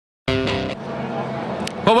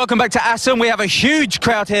Well, welcome back to Assen. We have a huge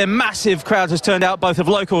crowd here. Massive crowd has turned out, both of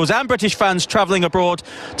locals and British fans travelling abroad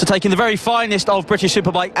to take in the very finest of British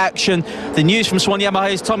Superbike action. The news from Swan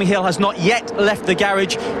Yamaha is Tommy Hill has not yet left the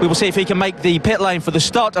garage. We will see if he can make the pit lane for the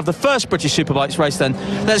start of the first British Superbikes race then.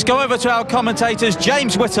 Let's go over to our commentators,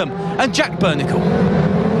 James Whittam and Jack Burnicle.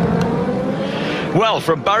 Well,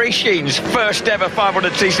 from Barry Sheen's first ever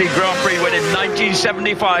 500cc Grand Prix win in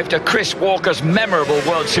 1975 to Chris Walker's memorable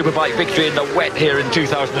World Superbike victory in the wet here in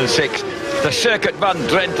 2006, the Circuit van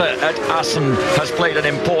Drenthe at Assen has played an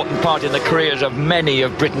important part in the careers of many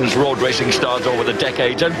of Britain's road racing stars over the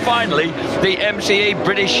decades. And finally, the MCE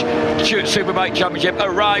British Superbike Championship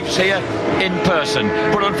arrives here in person.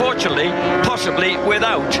 But unfortunately, possibly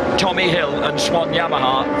without Tommy Hill and Swan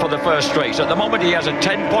Yamaha for the first race. At the moment, he has a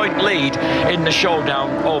 10-point lead in the showdown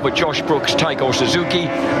over Josh Brooks' Taiko Suzuki.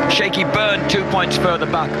 Shaky Byrne 2 points further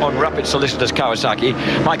back on Rapid Solicitors Kawasaki.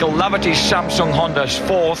 Michael Laverty's Samsung Honda's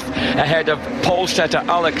fourth, ahead of pole setter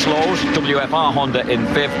Alex Lowe's WFR Honda in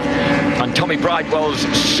fifth, and Tommy Bridewell's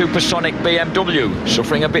supersonic BMW,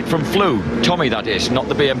 suffering a bit from flu. Tommy, that is, not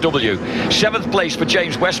the BMW. Seventh place for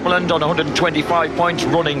James Westmoreland on 125 points,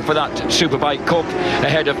 running for that Superbike Cup,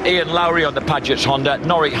 ahead of Ian Lowry on the Padgett's Honda,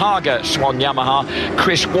 Norrie Hager Swan Yamaha,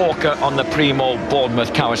 Chris Walker on the Primo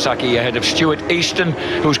Bournemouth Kawasaki, ahead of Stuart Easton,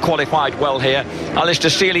 who's qualified well here, Alistair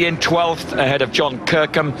Seeley in 12th, ahead of John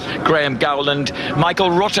Kirkham, Graham Gowland,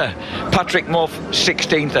 Michael Rutter, Patrick Muff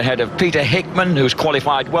 16th, ahead of Peter Hickman, who's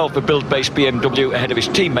qualified well for build-based BMW, ahead of his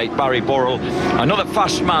teammate Barry Burrell. Another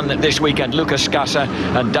fast man this weekend, Lucas Scassa,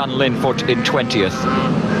 and Dan Linfoot in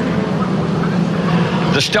 20th.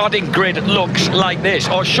 The starting grid looks like this,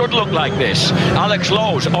 or should look like this. Alex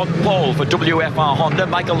Lowe's on pole for WFR Honda,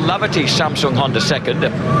 Michael Laverty Samsung Honda second,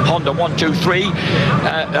 Honda 1-2-3,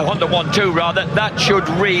 Honda 1-2 rather. That should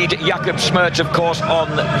read Jakob Smerts, of course, on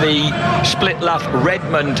the split lath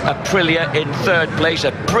Redmond Aprilia in third place.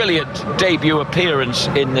 A brilliant debut appearance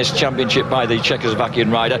in this championship by the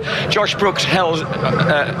Czechoslovakian rider. Josh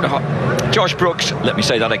Brooks, let me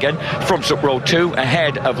say that again, fronts up row 2,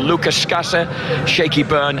 ahead of Lucas Scassa, Shaky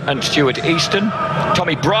Byrne and Stuart Easton.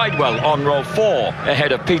 Tommy Bridewell on row 4,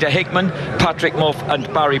 ahead of Peter Hickman, Patrick Muff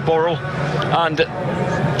and Barry Burrell. And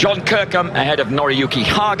John Kirkham ahead of Noriyuki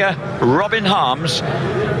Haga, Robin Harms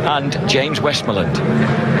and James Westmoreland.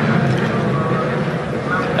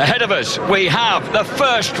 Ahead of us, we have the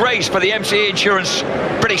first race for the MCE Insurance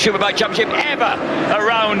British Superbike Championship ever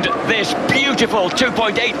around this beautiful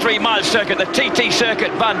 2.83 mile circuit, the TT Circuit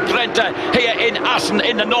van Drenthe here in Assen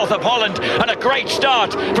in the north of Holland. And a great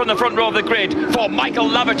start from the front row of the grid for Michael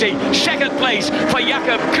Laverty. Second place for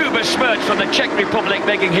Jakob Smerts from the Czech Republic,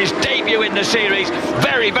 making his debut in the series.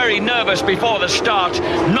 Very, very nervous before the start,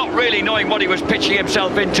 not really knowing what he was pitching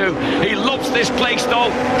himself into. He loves this place though.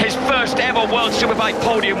 His first ever World Superbike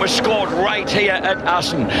podium was scored right here at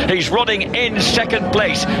Assen. He's running in second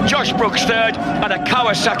place. Josh Brooks third, and a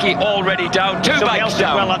Kawasaki already down. Two bikes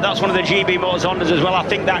down. Well, that's one of the GB Motors Hondas as well. I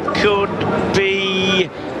think that could be...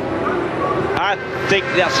 I think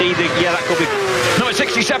that's either... Yeah, that could be... Number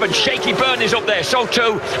 67, Shaky Byrne is up there. So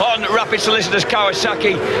too on Rapid Solicitors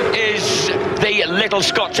Kawasaki is the little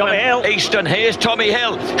Scotsman Easton. Here's Tommy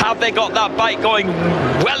Hill. Have they got that bike going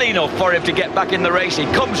well enough for him to get back in the race? He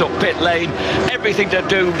comes up pit lane. Everything to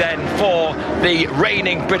do then for the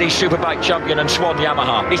reigning British Superbike champion and Swan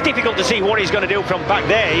Yamaha. It's difficult to see what he's going to do from back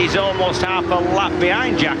there. He's almost half a lap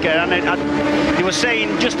behind Jack. And he was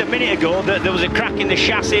saying just a minute ago that there was a crack in the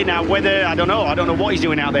chassis. Now whether, I don't know what he's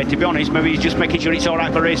doing out there, to be honest. Maybe he's just making sure it's all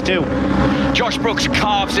right for race 2. Josh Brooks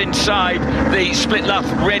carves inside the split lath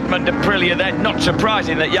Redmond Aprilia there. Not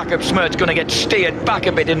surprising that Jakob Smerts going to get steered back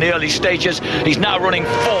a bit in the early stages. He's now running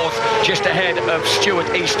fourth, just ahead of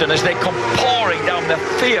Stuart Easton as they come pouring down the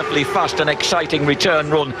fearfully fast and exciting return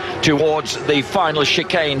run towards the final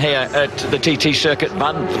chicane here at the TT Circuit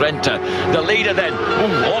van Drenthe. The leader then,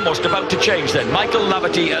 almost about to change then. Michael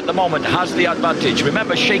Laverty at the moment has the advantage.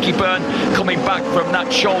 Remember, Shaky Byrne coming back from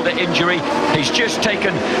that shoulder injury. He's just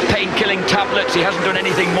taken pain-killing tablets. He hasn't done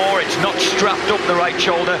anything more. It's not strapped up the right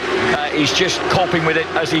shoulder. He's just coping with it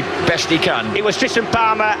as best he can. It was Tristan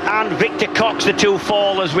Palmer and Victor Cox, the two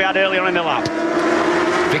fallers we had earlier on in the lap.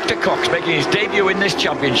 Victor Cox making his debut in this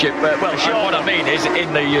championship. What I mean is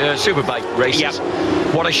in the Superbike races.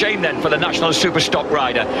 Yep. What a shame then for the National Superstock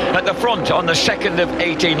rider. At the front on the second of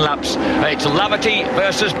 18 laps, it's Laverty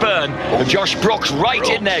versus Byrne. Josh Brooks right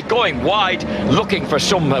in there, going wide, looking for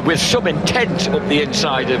with some intent up the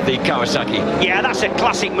inside of the Kawasaki. Yeah, that's a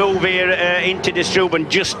classic move here into the Strub, and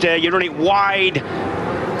just you run it wide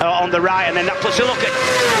on the right, and then that puts a look at...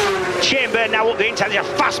 Shane Byrne now up the inside. It's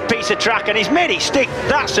a fast piece of track and he's made it stick.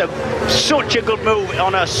 That's such a good move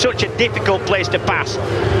on such a difficult place to pass.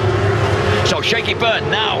 So Shaky Byrne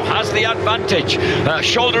now has the advantage.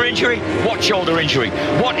 Shoulder injury? What shoulder injury?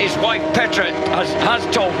 What his wife Petra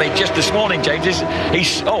has told me just this morning, James, is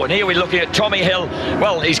and here we're looking at Tommy Hill.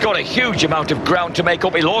 Well, he's got a huge amount of ground to make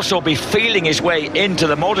up. He'll also be feeling his way into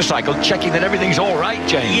the motorcycle, checking that everything's all right,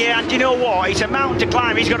 James. Yeah, and you know what? It's a mountain to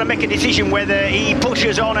climb. He's got to make a decision whether he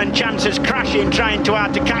pushes on and chances crashing, trying too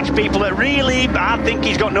hard to catch people that really, I think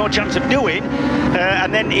he's got no chance of doing.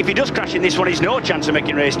 And then if he does crash in this one, he's no chance of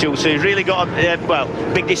making race 2. So he's really got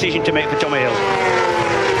a big decision to make for Tommy Hill.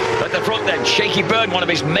 At the front then, Shaky Byrne, one of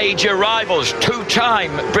his major rivals,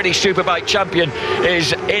 two-time British Superbike champion,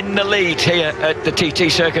 is in the lead here at the TT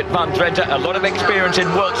Circuit Van Drenthe. A lot of experience in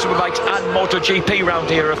World Superbikes and MotoGP round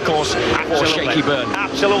here, of course, for Shaky Byrne.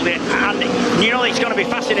 Absolutely, and you know it's going to be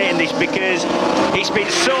fascinating this because it's been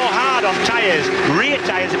so hard on tyres. Rear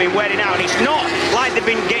tyres have been wearing out, and it's not like they've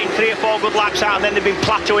been getting 3 or 4 good laps out and then they've been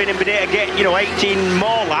plateauing and been able to get 18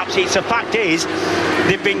 more laps. It's the fact is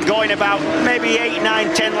they've been going about maybe 8,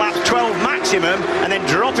 9, 10 laps, 12 maximum, and then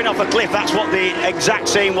dropping off a cliff. That's what the exact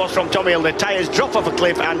saying was from Tommy Hill. The tyres drop off a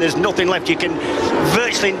cliff and there's nothing left. You can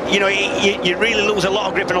virtually, you really lose a lot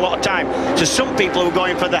of grip and a lot of time. So some people were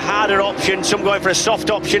going for the harder option, some going for a soft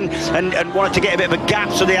option and wanted to get a bit of a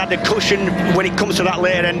gap so they had the cushion when it comes to that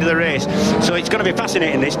later end of the race. So it's going to be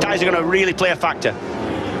fascinating. These tyres are going to really play a factor.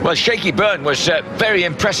 Well, Shaky Byrne was very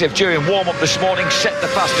impressive during warm-up this morning, set the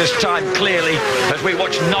fastest time clearly as we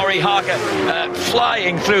watched Norrie Haga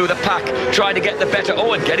flying through the pack, trying to get the better,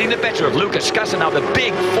 and getting the better of Luca Scassa. Now the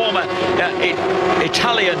big former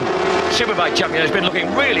Italian Superbike champion has been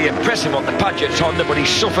looking really impressive on the Paget's Honda, but he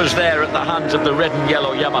suffers there at the hands of the red and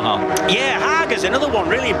yellow Yamaha. Yeah, Haga's another one,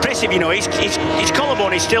 really impressive. His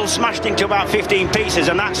collarbone is still smashed into about 15 pieces,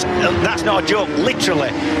 and that's not a joke, literally.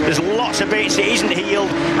 There's lots of bits, it isn't healed.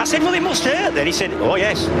 I said, well, it must hurt then. He said, oh,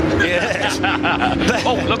 yes. Yes.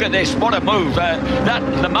 Oh, look at this. What a move.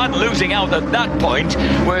 The man losing out at that point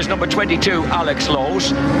was number 22, Alex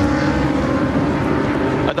Lowes.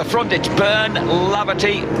 At the front, it's Byrne,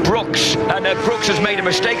 Laverty, Brooks. And Brooks has made a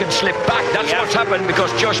mistake and slipped back. That's what's happened because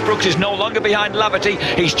Josh Brooks is no longer behind Laverty.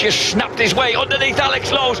 He's just snapped his way underneath Alex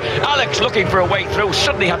Lowes. Alex, looking for a way through,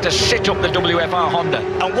 suddenly had to sit up the WFR Honda.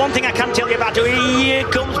 And one thing I can tell you about it, here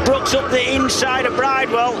comes Brooks up the inside of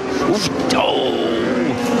Bridewell.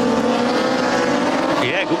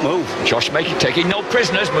 Yeah, good move. Josh taking no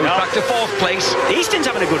prisoners, moved back to 4th place. Easton's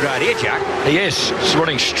having a good ride here, Jack. He is. He's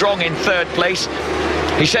running strong in 3rd place.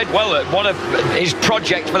 He said, well, one of his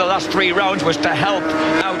projects for the last 3 rounds was to help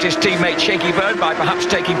out his teammate Shaky Byrne by perhaps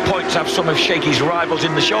taking points off some of Shaky's rivals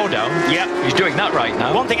in the showdown. Yep. He's doing that right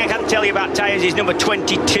now. One thing I can tell you about tyres is number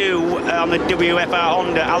 22 on the WFR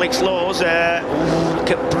Honda, Alex Lowes.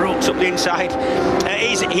 Look at Brooks up the inside.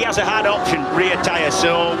 He has a hard option, rear tyre,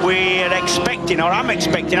 so we're expecting, or I'm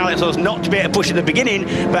expecting Alex Lowes not to be able to push at the beginning,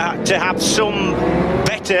 but to have some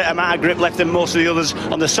better amount of grip left than most of the others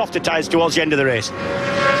on the softer tyres towards the end of the race.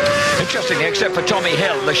 Interestingly, except for Tommy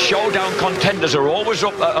Hill, the showdown contenders are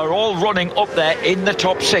all running up there in the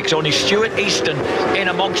top 6. Only Stuart Easton in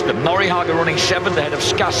amongst them. Norrie Haga running 7th ahead of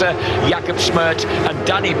Scassa, Jakob Smerts, and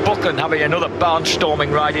Danny Buchan having another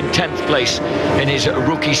barnstorming ride in 10th place in his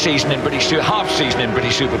rookie season in half season in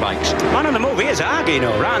British Superbikes. Man on the move, here's Haga,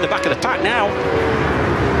 right in the back of the pack now.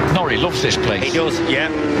 Norrie loves this place. He does, yeah.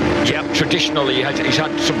 Yep. Traditionally, he's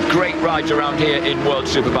had some great rides around here in World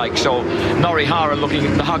Superbike. So Norrie Haga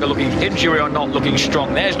looking injury or not, looking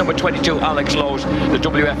strong. There's number 22, Alex Lowes, the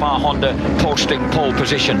WFR Honda, posting pole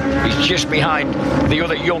position. He's just behind the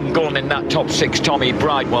other young gun in that top 6, Tommy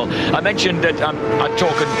Bridewell. I mentioned that I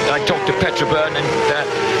talked to Petra Byrne,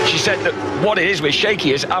 and she said that what it is with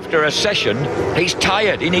Shaky is after a session, he's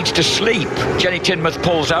tired. He needs to sleep. Jenny Tinmouth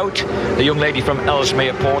pulls out, the young lady from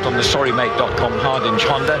Ellesmere Port on the sorrymate.com Hardinge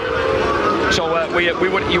Honda. So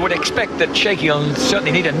you would expect that Shaky will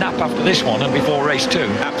certainly need a nap after this one and before race 2.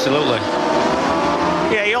 Absolutely.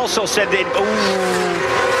 Yeah, he also said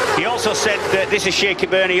that. He also said that this is Shaky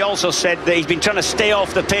Byrne. He also said that he's been trying to stay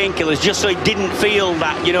off the painkillers just so he didn't feel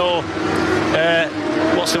that,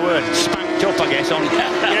 what's the word? Spanked up, I guess. On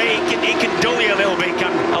he can dull you a little bit.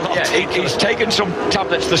 He's taken some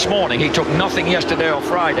tablets this morning. He took nothing yesterday or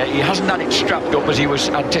Friday. He hasn't had it strapped up as he was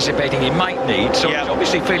anticipating he might need. So he's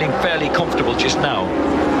obviously feeling fairly comfortable just now.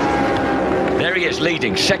 There he is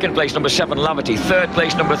leading. 2nd place, number 7, Laverty. 3rd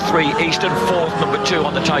place, number 3, Easton. 4th, number 2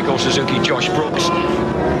 on the Tyco Suzuki, Josh Brooks.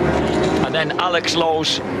 And then Alex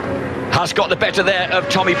Lowes has got the better there of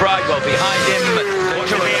Tommy Bridewell. Behind him,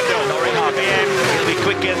 He'll be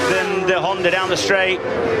quicker than the Honda down the straight.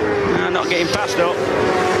 not getting past though.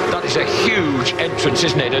 That is a huge entrance,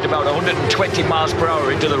 isn't it? At about 120 miles per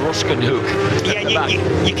hour into the Ruskin hook. Yeah,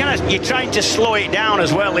 you're trying to slow it down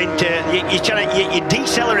as well. You're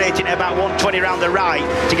decelerating at about 120 around the right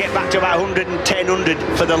to get back to about 110, 100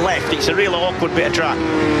 for the left. It's a real awkward bit of track.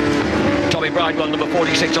 Tommy Bridewell, number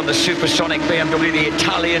 46 on the supersonic BMW, the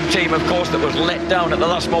Italian team, of course, that was let down at the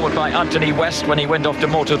last moment by Anthony West when he went off to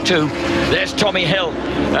Moto2. There's Tommy Hill.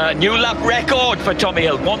 New lap record for Tommy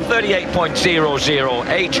Hill,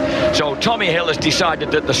 138.008. So Tommy Hill has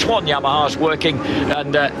decided that the Swan Yamaha's working,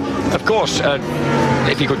 and of course,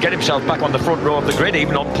 if he could get himself back on the front row of the grid,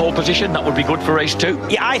 even on pole position, that would be good for race 2.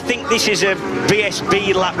 Yeah, I think this is a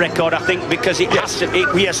BSB lap record, I think, because it has to.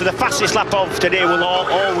 So the fastest lap of today will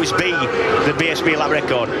always be the BSB lap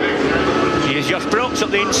record. Here's Josh Brooks up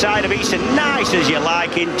the inside of Easton, nice as you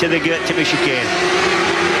like, into the Timmy chicane.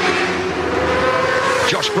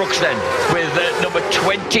 Josh Brooks then with number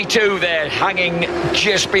 22 there, hanging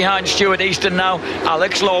just behind Stuart Easton now.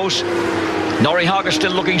 Alex Lowe's. Norrie Hager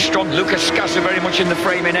still looking strong. Lucas Scasser very much in the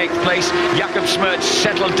frame in 8th place. Jakob Smertz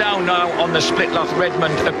settled down now on the split last.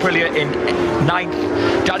 Redmond Aprilia in 9th.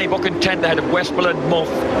 Danny Buchan 10th ahead of Westwell and Muff.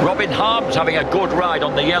 Robin Harms having a good ride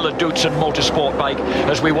on the yellow Dootson Motorsport bike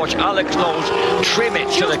as we watch Alex Lowe's trim it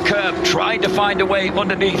to the curb, trying to find a way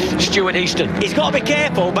underneath Stuart Easton. He's got to be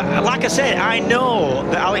careful, but like I said, I know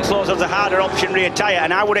that Alex Lowe's has a harder option rear tyre,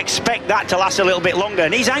 and I would expect that to last a little bit longer.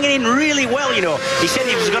 And he's hanging in really well, you know. He said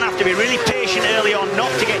he was going to have to be really patient early on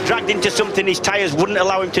not to get dragged into something his tyres wouldn't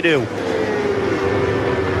allow him to do.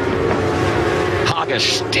 Hager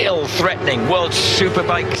still threatening. World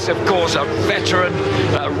Superbikes, of course, a veteran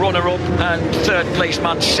runner-up and 3rd place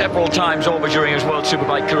man several times over during his World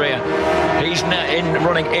Superbike career. He's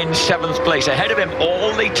running in 7th place. Ahead of him,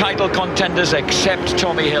 all the title contenders except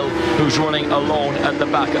Tommy Hill, who's running alone at the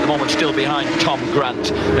back at the moment, still behind Tom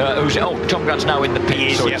Grant. Tom Grant's now in the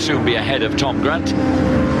pit, so he'll soon be ahead of Tom Grant.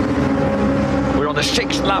 On the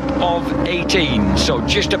 6th lap of 18, so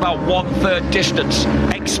just about 1/3 distance.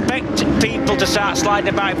 Expect people to start sliding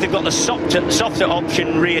about if they've got the softer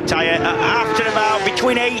option rear tyre after about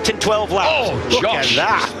between 8 and 12 laps. Oh, look Josh, at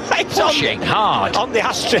that! It's pushing hard on the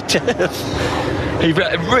AstroTurf. He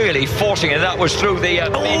really forcing it. That was through the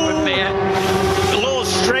main rear. Low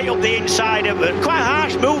straight up the inside of it. Quite a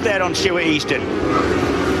harsh move there on Stuart Easton.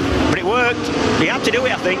 But it worked. He had to do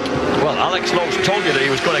it, I think. Well, Alex Lowe's told you that he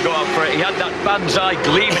was going to go out for it. He had that banzai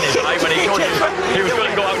gleam in his eye when he was going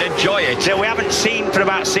to go out and enjoy it. So we haven't seen for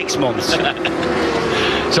about 6 months.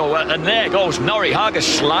 So, and there goes Norrie Hager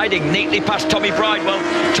sliding neatly past Tommy Bridewell.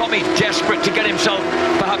 Tommy desperate to get himself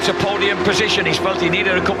perhaps a podium position. He's felt he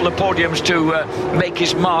needed a couple of podiums to make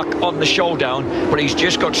his mark on the showdown, but he's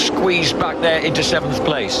just got squeezed back there into 7th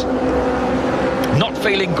place. Not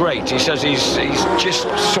feeling great. He says he's just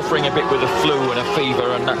suffering a bit with a flu and a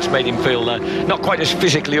fever, and that's made him feel not quite as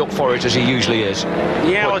physically up for it as he usually is.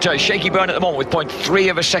 Yeah, but Shaky Byrne at the moment with 0.3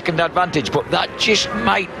 of a second advantage, but that just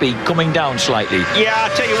might be coming down slightly. Yeah,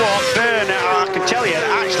 I'll tell you what, Byrne, I can tell you,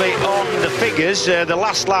 actually on the figures, the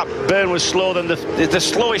last lap, Byrne was slower than the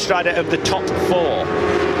slowest rider of the top 4.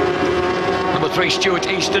 Number 3, Stuart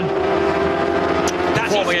Easton.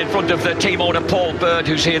 Performing in front of the team owner Paul Bird,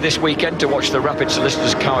 who's here this weekend to watch the Rapid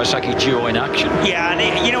Solicitors Kawasaki duo in action. Yeah, and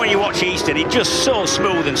you know when you watch Easton, he's just so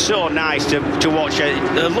smooth and so nice to watch.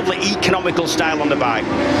 A lovely economical style on the bike.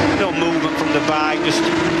 No movement from the bike, just,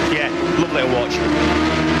 yeah, lovely to watch.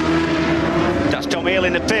 That's Tommy Hill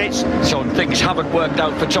in the pits. So things haven't worked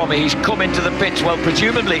out for Tommy. He's come into the pits. Well,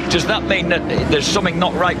 presumably, does that mean that there's something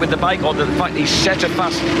not right with the bike, or the fact he's set a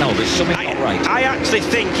fast... No, there's something not right. I actually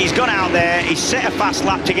think he's gone out there, he's set a fast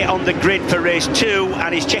lap to get on the grid for race 2,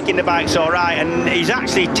 and he's checking the bike's all right, and he's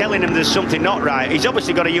actually telling him there's something not right. He's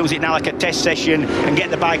obviously got to use it now like a test session and get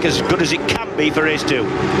the bike as good as it can be for race 2.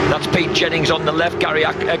 That's Pete Jennings on the left, Gary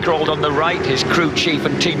Eckerold on the right, his crew chief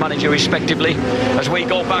and team manager respectively, as we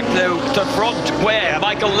go back to the front, where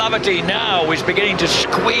Michael Laverty now is beginning to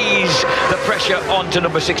squeeze the pressure onto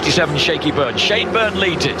number 67, Shaky Byrne. Shane Byrne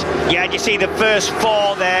leads it. Yeah, you see the first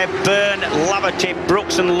 4 there, Byrne, Laverty,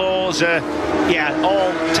 Brooks and Laws, yeah,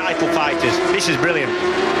 all title fighters. This is brilliant.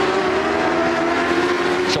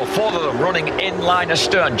 So 4 of them running in line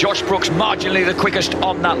astern. Josh Brooks marginally the quickest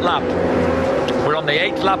on that lap. We're on the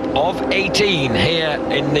 8th lap of 18 here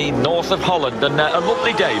in the north of Holland, and a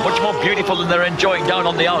lovely day, much more beautiful than they're enjoying down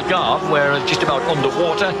on the Algarve, where it's just about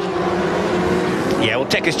underwater. Yeah, we'll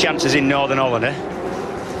take his chances in Northern Holland, eh?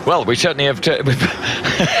 Well, we certainly have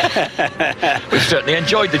we've certainly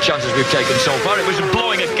enjoyed the chances we've taken so far. It was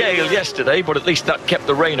blowing a gale yesterday, but at least that kept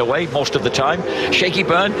the rain away most of the time. Shaky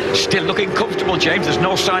Byrne still looking comfortable, James. There's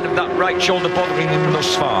no sign of that right shoulder bothering him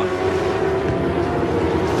thus far.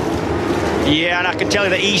 Yeah, and I can tell you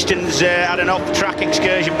that Easton's had an off-track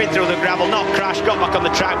excursion, been through the gravel, not crashed, got back on the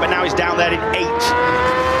track, but now he's down there in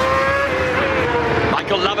 8th.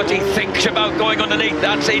 Michael Laverty thinks about going underneath.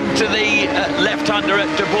 That's into the left-hander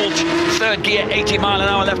at De Bolt. Third gear, 80 mile an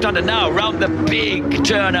hour left-hander. Now round the big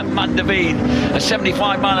turn at Mandeveen. A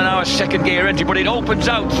 75 mile an hour second gear entry, but it opens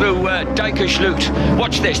out through Dijkersloot.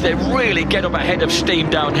 Watch this, they really get up ahead of steam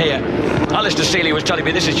down here. Alistair Seeley was telling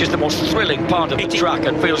me this is just the most thrilling part of the track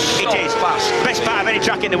and feels so fast. Best part of any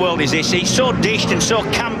track in the world is this. It's so dished and so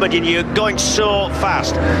cambered and you're going so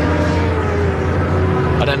fast.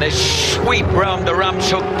 And then they sweep round the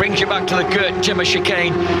ram's hook, brings you back to the Gert Timmer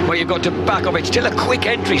chicane, where you've got to back up. It's still a quick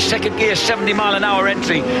entry, second gear, 70 mile an hour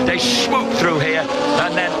entry. They swoop through here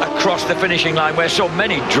and then across the finishing line, where so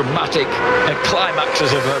many dramatic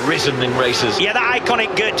climaxes have arisen in races. Yeah, that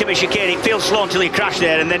iconic Gert Timmer chicane, it feels slow until you crash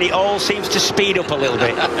there, and then it all seems to speed up a little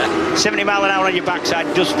bit. 70 mile an hour on your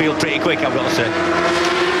backside does feel pretty quick, I've got to say.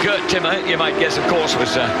 Gert Timmer, you might guess, of course,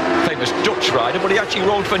 was a famous Dutch rider, but he actually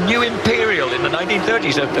rode for New Imperial in the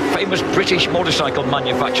 1930s, the famous British motorcycle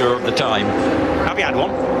manufacturer of the time. Have you had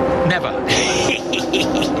one? Never.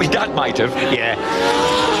 My dad might have. Yeah.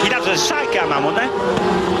 Your dad was a sidecar man, wasn't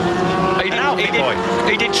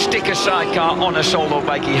He did stick a sidecar on a solo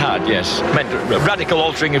bike he had, yes. Meant a radical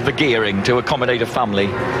altering of the gearing to accommodate a family.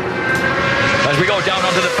 As we go down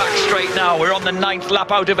onto the back straight now, we're on the 9th lap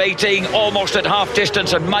out of 18, almost at half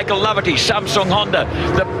distance, and Michael Laverty, Samsung Honda,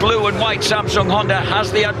 the blue and white Samsung Honda,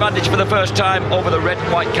 has the advantage for the first time over the red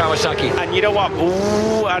and white Kawasaki. And you know what?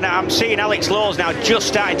 Ooh, and I'm seeing Alex Lowe's now just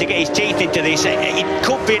starting to get his teeth into this. It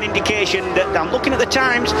could be an indication that I'm looking at the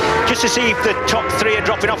times just to see if the top 3 are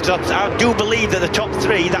dropping off, because I do believe that the top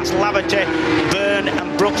 3, that's Laverty, Byrne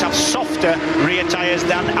and Brooks, have softer rear tyres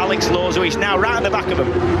than Alex Lowe's, who is now right on the back of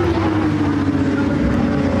them.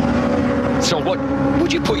 So what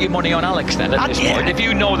would you put your money on Alex then at this point? If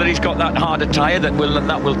you know that he's got that harder tyre that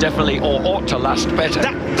will definitely or ought to last better.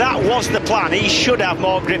 That was the plan. He should have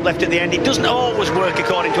more grip left at the end. It doesn't always work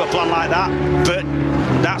according to a plan like that, but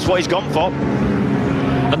that's what he's gone for.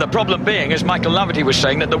 And the problem being, as Michael Laverty was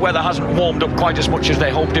saying, that the weather hasn't warmed up quite as much as they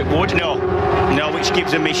hoped it would. No, which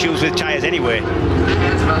gives them issues with tyres anyway.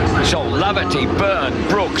 So Laverty, Byrne,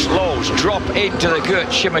 Brooks, Lowe's drop into the Gert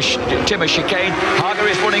Timmer chicane. Hager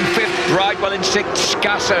is running 5th, Bridewell in 6th,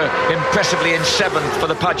 Scasser impressively in 7th for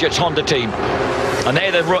the Paget's Honda team. And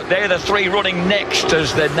they're the 3 running next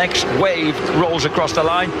as the next wave rolls across the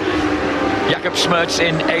line. Jakob Smertz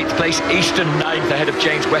in 8th place, Easton 9th ahead of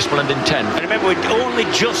James Westmoreland in 10th. And remember, we're only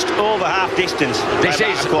just over half distance. This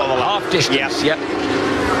is half distance, yep.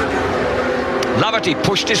 Laverty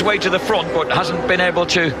pushed his way to the front, but hasn't been able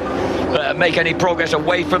to make any progress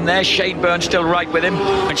away from there. Shane Byrne still right with him.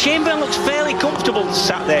 And Shane Byrne looks fairly comfortable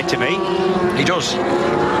sat there to me. He does.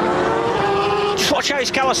 Just watch how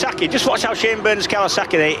his Kawasaki, just watch how Shane Byrne's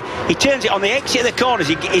Kawasaki, he turns it on the exit of the corners,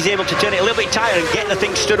 he's able to turn it a little bit tighter and get the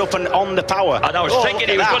thing stood up and on the power. And I was thinking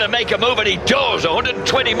he was going to make a move, and he does.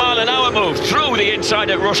 120 mile an hour move through the inside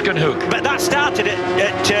at Ruskin Hook. But that started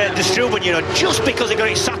at the Struben, you know, just because they got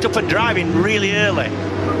it sat up and driving really early.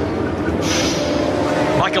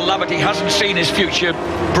 Michael Laverty hasn't seen his future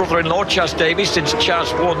brother-in-law, Chaz Davies, since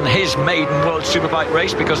Chaz won his maiden World Superbike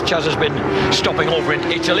race, because Chaz has been stopping over in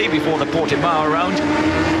Italy before the Portimao round.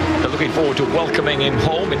 They're looking forward to welcoming him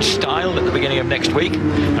home in style at the beginning of next week.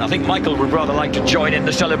 And I think Michael would rather like to join in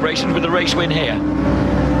the celebration with the race win here.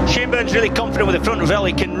 Shane Byrne's really confident with the front rail.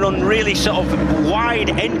 He can run really sort of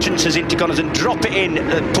wide entrances into corners and drop it in,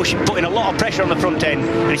 putting a lot of pressure on the front end.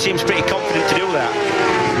 And he seems pretty confident to do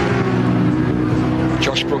that.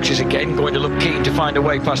 Josh Brooks is again going to look keen to find a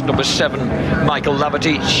way past number 7, Michael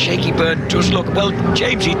Laverty. Shaky Byrne does look, well,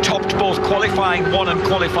 James, he topped both qualifying 1 and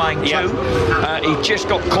qualifying 2. Yeah. He just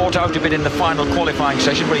got caught out a bit in the final qualifying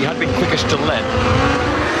session, but he had been quickest to lead.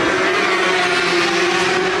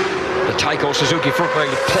 The Tyco Suzuki front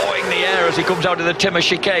wheel pawing the air as he comes out of the Timmer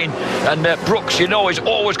chicane. And Brooks, you know, is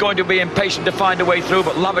always going to be impatient to find a way through,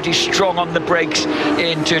 but Laverty's strong on the brakes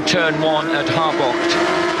into turn 1 at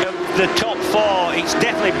Harbocht. The top 4, it's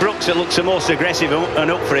definitely Brooks that looks the most aggressive and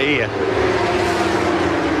up for it here.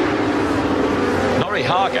 Norrie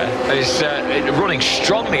Hager is running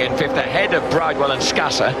strongly in 5th ahead of Bridewell and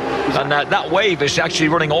Scasser, and that wave is actually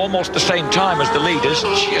running almost the same time as the leaders,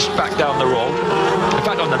 just back down the road. In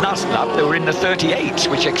fact, on the last lap they were in the 38s,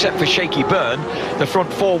 which except for Shaky Byrne, the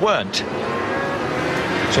front 4 weren't.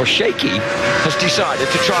 So Shaky has decided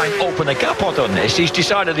to try and open a gap out on this. He's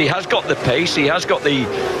decided he has got the pace, he has got the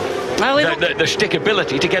the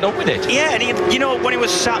stickability to get up with it. Yeah, and you know, when he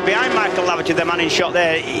was sat behind Michael Laverty, the man in shot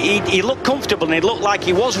there, he looked comfortable and he looked like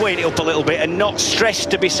he was weighing it up a little bit and not stressed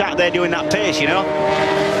to be sat there doing that pace, you know.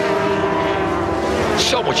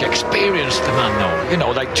 So much experience, the man, though. You know,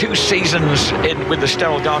 like 2 seasons in with the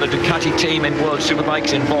Sterile-Dana Ducati team in World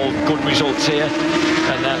Superbikes involved good results here.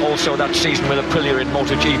 And also that season with Aprilia in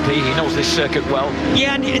MotoGP. He knows this circuit well.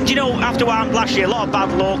 Yeah, and you know, after last year, a lot of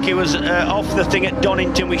bad luck. He was off the thing at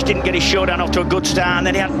Donington, which didn't get his showdown off to a good start. And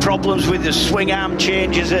then he had problems with the swing arm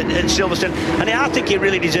changes at Silverstone. And I think he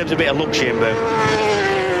really deserves a bit of luck, Shane Byrne.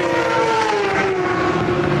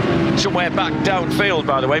 Somewhere back downfield,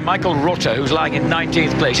 by the way, Michael Rutter, who's lying in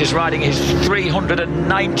 19th place, is riding his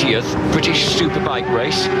 390th British Superbike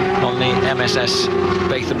race on the MSS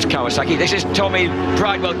Batham's Kawasaki. This is Tommy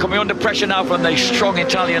Bridewell coming under pressure now from the strong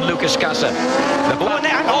Italian Lucas Cassa.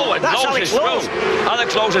 And that's Alex Lowe.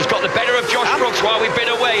 Alex Lowe has got the better of Josh Brooks while we've been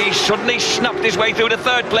away. He's suddenly snapped his way through to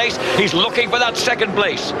 3rd place. He's looking for that 2nd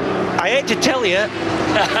place. I hate to tell you,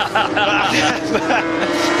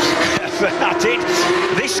 that's it.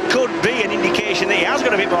 This could be an indication that he has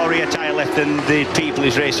got a bit more rear tyre left than the people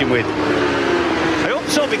he's racing with. I hope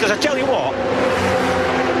so, because I tell you what,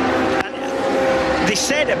 they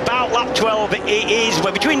said about lap 12 it is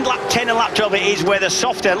where between lap 10 and lap 12 it is where the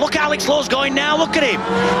softer. Look, Alex Lowe's going now, look at him,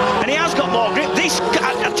 and he has got more grip.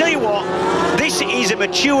 I tell you what, this is a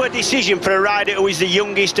mature decision for a rider who is the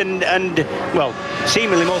youngest and well,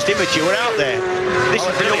 seemingly most immature out there. This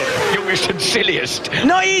is brilliant. Youngest and silliest.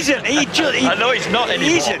 No, he isn't. I know he's not anymore.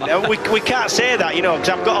 He isn't. We can't say that, you know, because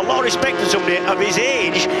I've got a lot of respect for somebody of his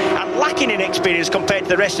age and lacking in experience compared to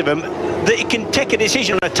the rest of them, that he can take a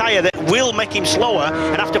decision on a tyre that will make him slower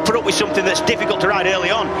and have to put up with something that's difficult to ride early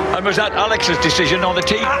on. And was that Alex's decision on the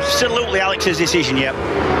team? Absolutely Alex's decision, yeah.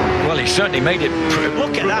 Well, he certainly made it.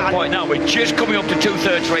 Look at that. Point now, we're just coming up to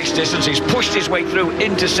 2/3 race distance. He's pushed his way through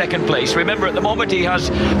into 2nd place. Remember, at the moment he has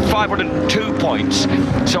 502 points.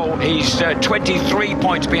 So he's 23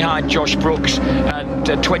 points behind Josh Brooks and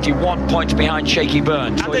 21 points behind Shaky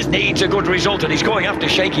Byrne. So he needs a good result, and he's going after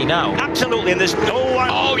Shaky now. Absolutely, and there's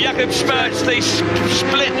Jakob Smertz, the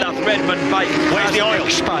split lap Redmond bike. Where's the oil?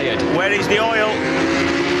 Expired. Where is the oil?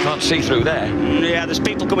 Can't see through there. Yeah, there's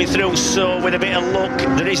people coming through, so with a bit of luck,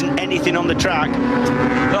 there isn't anything on the track.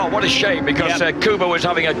 Oh, what a shame, because Kuba was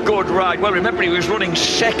having a good ride. Well, remember, he was running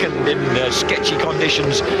 2nd in sketchy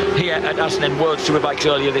conditions here at Assen in World Superbikes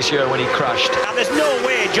earlier this year when he crashed. And there's no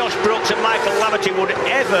way Josh Brooks and Michael Laverty would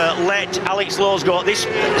ever let Alex Lowe go at this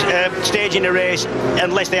stage in the race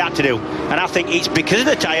unless they had to do. And I think it's because of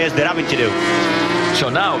the tyres they're having to do. So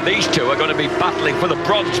now these two are going to be battling for the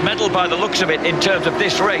bronze medal by the looks of it in terms of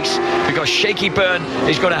this race, because Shaky Byrne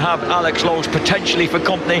is going to have Alex Lowe potentially for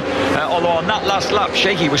company, although on that last lap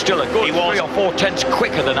Shaky was still a good 3 or 4 tenths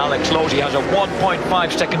quicker than Alex Lowe. He has a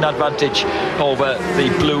 1.5 second advantage over the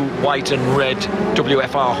blue, white and red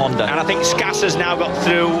WFR Honda. And I think Scassa's now got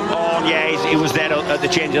through. Oh yeah, he was there at the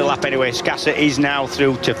change of the lap anyway. Scassa is now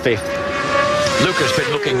through to 5th. Luca's been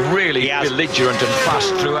looking really belligerent and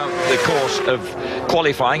fast throughout the course of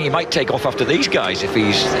qualifying. He might take off after these guys if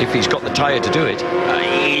he's got the tyre to do it.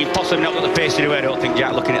 He possibly not got the pace to do it, I don't think,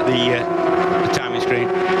 Jack, looking at the timing screen.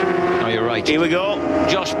 No, you're right. Here we go.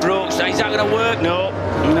 Josh Brooks. Is that going to work? No.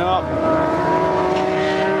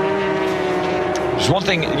 There's one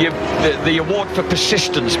thing, the award for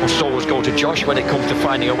persistence must always go to Josh when it comes to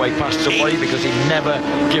finding a way past somebody, because he never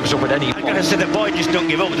gives up at any point. I'm going to say the boy just don't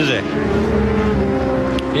give up, does he?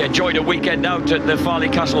 He enjoyed a weekend out at the Farley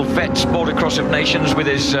Castle Vets Motocross of Nations with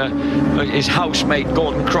his housemate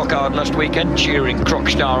Gordon Crockard last weekend, cheering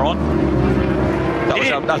Crockstar on.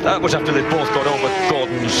 That was after they both got over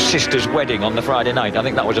Gordon's sister's wedding on the Friday night. I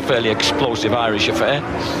think that was a fairly explosive Irish affair.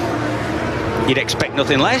 You'd expect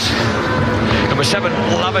nothing less. Number 7,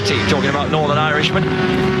 Laverty, talking about Northern Irishmen.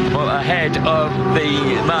 Well, ahead of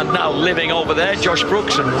the man now living over there, Josh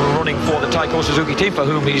Brooks, and running for the Taiko Suzuki team, for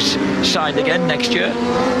whom he's signed again next year.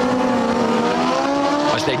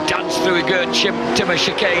 As they dance through a good timber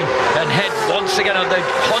chicane and head once again on the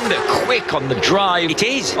Honda, quick on the drive. It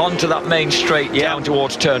is. Onto that main straight down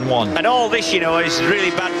towards turn 1. And all this, you know, is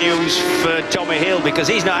really bad news for Tommy Hill, because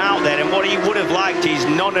he's not out there, and what he would have liked is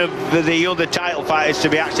none of the other title fighters to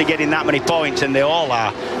be actually getting that many points, and they all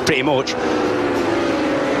are, pretty much.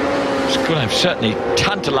 It's going to have certainly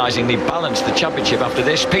tantalisingly balanced the championship after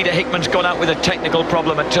this. Peter Hickman's gone out with a technical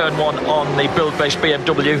problem at turn 1 on the build-based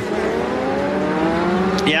BMW.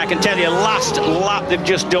 Yeah, I can tell you, last lap they've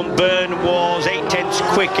just done, Byrne was 8 tenths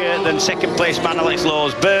quicker than second place man Alex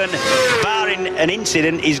Lowe. Byrne, barring an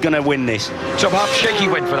incident is going to win this. So perhaps Shaky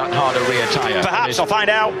went for that harder rear tyre. Perhaps, I'll find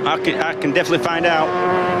out. I can definitely find out.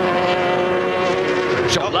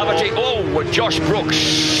 So Laverty, Josh Brooks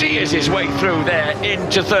sears his way through there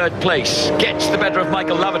into third place. Gets the better of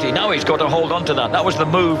Michael Laverty. Now he's got to hold on to that. That was the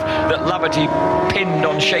move that Laverty pinned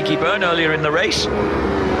on Shaky Byrne earlier in the race.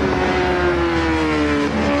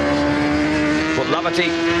 But Laverty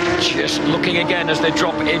just looking again as they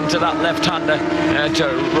drop into that left-hander at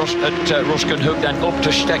Ruskin Hook, then up to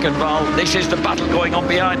Steckenval. This is the battle going on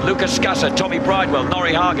behind. Lucas Skasser, Tommy Bridewell,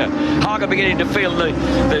 Norrie Hager. Hager beginning to feel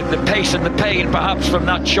the pace and the pain perhaps from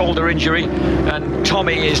that shoulder injury, and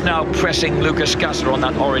Tommy is now pressing Lucas Skasser on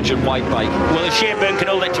that orange and white bike. Well, if Shane Byrne can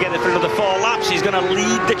hold it together for another 4 laps, he's going to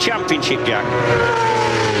lead the championship, Jack.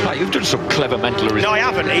 Oh, you've done some clever mental arithmetic. No, I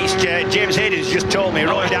haven't. It's James Hayden's just told me,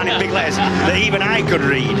 wrote it down in big letters, that even I could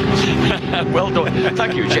read. Well done.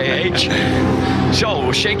 Thank you, JH.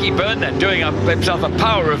 So, Shaky Byrne then doing himself a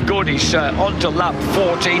power of good. He's on to lap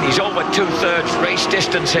 14. He's over 2/3 race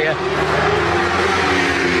distance here.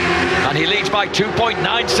 And he leads by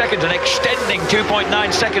 2.9 seconds, and extending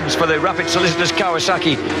 2.9 seconds for the Rapid Solicitors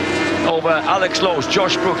Kawasaki over Alex Lowe's,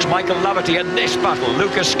 Josh Brooks, Michael Laverty. And this battle,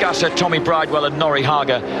 Lucas Skasser, Tommy Bridewell and Norrie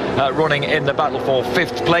Hager running in the battle for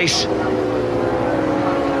 5th place.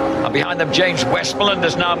 And behind them, James Westmoreland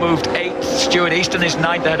has now moved 8th. Stuart Easton is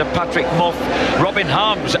 9th ahead of Patrick Muff. Robin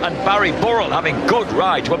Harms and Barry Burrell having good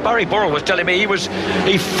rides. Well, Barry Burrell was telling me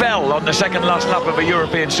he fell on the second last lap of a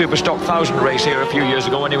European Superstock 1000 race here a few years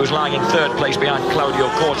ago when he was lying in 3rd place behind Claudio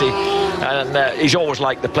Corti. And he's always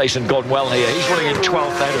liked the place and gone well here. He's running in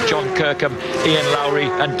 12th ahead of John Kirkham, Ian Lowry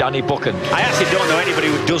and Danny Buchan. I actually don't know anybody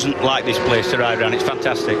who doesn't like this place to ride around. It's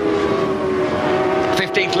fantastic.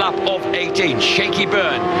 15th lap of 18. Shaky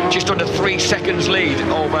Byrne just under 3 seconds lead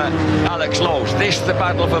over Alex Lowe's. This the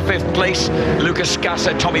battle for 5th place. Lucas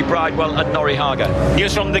Skasser, Tommy Bridewell and Norrie Hager.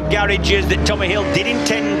 News from the garages that Tommy Hill did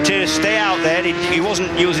intend to stay out there. He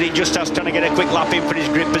wasn't using it just as trying to get a quick lap in for his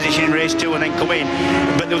grip position in race 2 and then come in.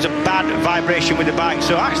 But there was a bad vibration with the bike.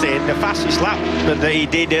 So actually the fastest lap that he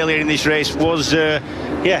did earlier in this race was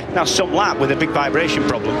now some lap with a big vibration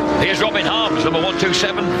problem. Here's Robin Harms, number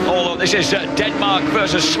 127. Although this is Denmark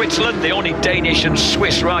versus Switzerland, the only Danish and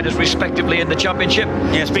Swiss riders respectively in the championship.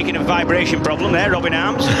 Yeah, speaking of vibration problem there, Robin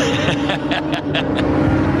Harms.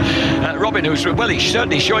 Robin, who's he's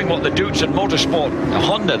certainly showing what the Dudes and Motorsport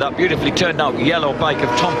Honda, that beautifully turned out yellow bike of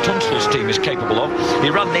Tom Tunstall's team, is capable of.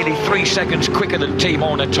 He ran nearly 3 seconds quicker than team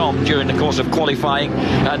owner Tom during the course of qualifying,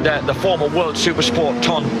 and the former World Supersport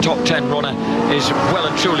top 10 runner is well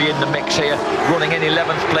and truly in the mix here, running in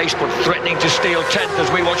 11th place but threatening to steal 10th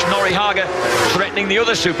as we watch Norrie Hager threatening the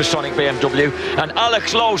other supersonic BMW, and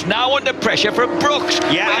Alex Lowe's now under pressure from Brooks.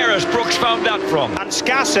 Yeah. Where has Brooks found that from? And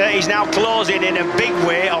Skasser is now closing in a big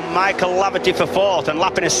way on Michael Laverty for 4th and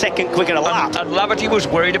lapping a second quicker a lap. And Laverty was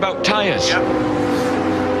worried about tyres. Yep.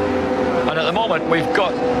 And at the moment we've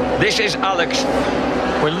got, this is Alex.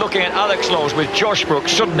 We're looking at Alex Lowe's with Josh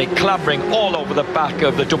Brooks suddenly clambering all over the back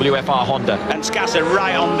of the WFR Honda. And Skasser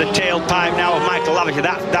right on the tailpipe now of Michael Laverty.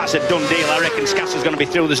 That's a done deal. I reckon Skasser's going to be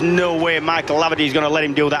through. There's no way Michael Laverty is going to let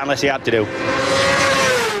him do that unless he had to do.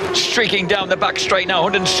 Streaking down the back straight now,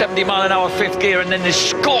 170 mile an hour 5th gear, and then this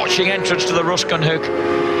scorching entrance to the Ruskin Hook.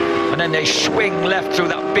 And then they swing left through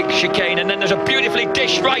that big chicane, and then there's a beautifully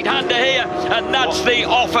dished right-hander here, and that's the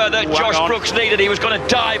offer that Josh Brooks needed. He was going to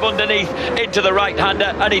dive underneath into the right-hander,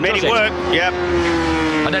 and he does it. Work, yep.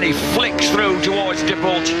 And then he flicks through towards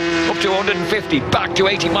Dippold, up to 150, back to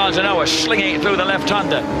 80 miles an hour, slinging it through the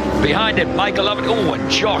left-hander. Behind him, Michael Laverty. Oh, and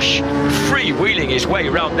Josh freewheeling his way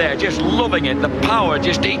around there, just loving it. The power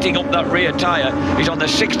just eating up that rear tyre. He's on the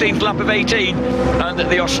 16th lap of 18, and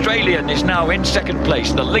the Australian is now in 2nd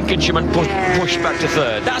place. The Lincolnshireman pushed back to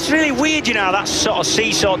 3rd. That's really weird, you know, that sort of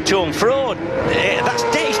seesaw to and fro.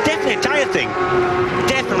 It's definitely a tyre thing.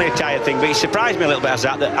 Definitely a tyre thing, but he surprised me a little bit as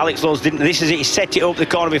that Alex Lowe's didn't. This is it, he set it up the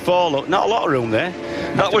corner before. Look, not a lot of room there.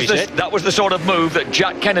 That was the sort of move that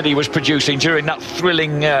Jack Kennedy was producing during that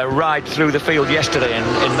thrilling ride through the field yesterday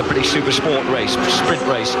in the British Supersport race, sprint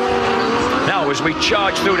race. Now as we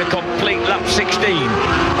charge through the complete lap 16,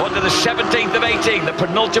 onto the 17th of 18, the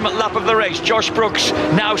penultimate lap of the race. Josh Brooks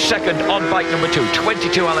now 2nd on bike number 2,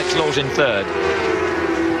 22 Alex Lowe's in 3rd.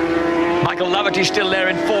 Michael Laverty still there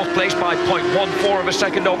in 4th place by 0.14 of a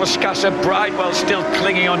second over Skasser. Bridewell still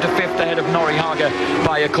clinging on to 5th ahead of Norrie Hager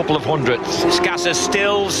by a couple of hundredths. Skasser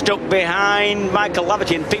still stuck behind Michael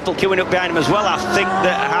Laverty, and people queuing up behind him as well. I think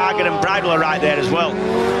that Hager and Bridewell are right there as well.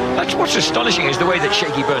 That's what's astonishing, is the way that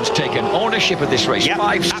Shaky Byrne's taken ownership of this race. Yep,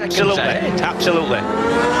 5 seconds absolutely, ahead. absolutely.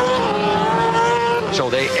 So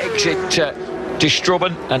they exit Die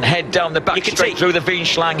Strubben and head down the back straight through the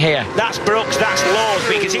Wien-Schlang here. That's Brooks, that's Laws,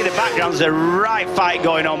 but you can see the background's a right fight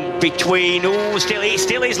going on between, still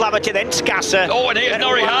is Laverty, then Skasser. Oh, and here's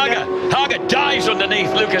Norrie Hager. Hager dives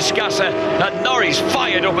underneath Lucas Skasser, and Norrie's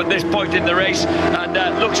fired up at this point in the race, and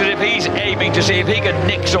looks as if he's aiming to see if he can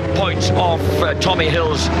nick some points off Tommy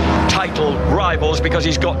Hill's title rivals, because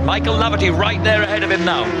he's got Michael Laverty right there ahead of him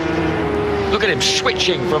now. Look at him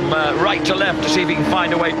switching from right to left to see if he can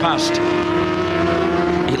find a way past.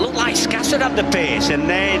 It looked like Skasser had the pace, and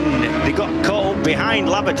then they got caught up behind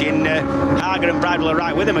Laverty, and Hager and Bridewell are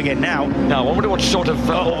right with him again now. Now, I wonder what sort of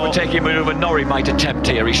overtaking manoeuvre Norrie might attempt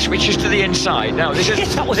here. He switches to the inside. Now, this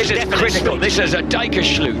is critical. This is a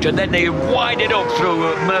Dijkerschluit, and then they wind it up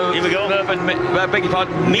through Here we go.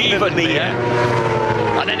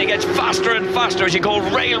 And then he gets faster and faster as he goes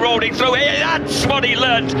railroading through here. That's what he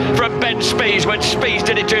learned from Ben Spies when Spies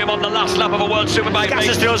did it to him on the last lap of a World Superbike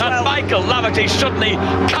race. And Michael Laverty suddenly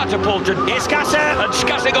catapulted. Here's Skasser. And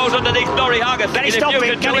Skasser goes underneath Norrie Hager. Can he stop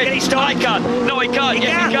him? Can he stop? I can. No, he can't.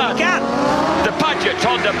 Yes, he can. The Paget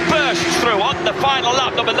Honda bursts through on the final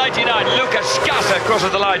lap, number 99. Lucas Skasser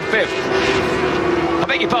crosses the line 5th. I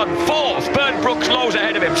beg your pardon, 4th. Bernd Brooks Lowe's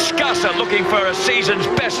ahead of him. Skasser looking for a season's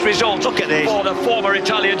best result. Look at this. For the former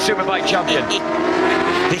Italian Superbike champion.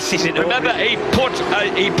 This isn't. Remember, he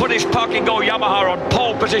put his parking go Yamaha on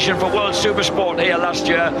pole position for World Supersport here last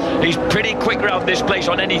year. He's pretty quick round this place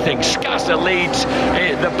on anything. Skasser leads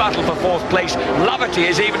the battle for 4th place. Laverty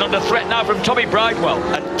is even under threat now from Tommy Bridewell.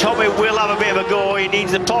 And Tommy will have a bit of a go. He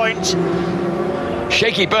needs the points.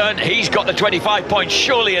 Shaky Byrne, he's got the 25 points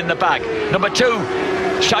surely in the bag. Number 2,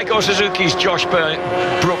 Taiko Suzuki's Josh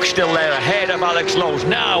Brooks still there ahead of Alex Lowe's.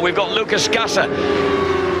 Now we've got Lucas Skasser.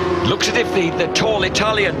 Looks as if the tall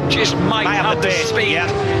Italian just might have the speed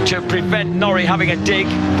to prevent Norrie having a dig,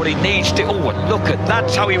 but he needs to. Oh, and look at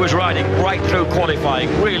that's how he was riding right through qualifying,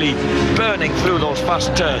 really burning through those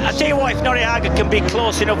fast turns. I tell you what, if Norrie Hager can be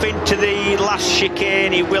close enough into the last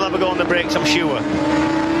chicane, he will have a go on the brakes, I'm sure.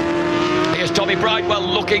 Here's Tommy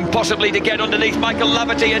Bridewell looking possibly to get underneath Michael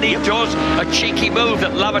Laverty, and he does. A cheeky move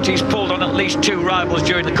that Laverty's pulled on at least 2 rivals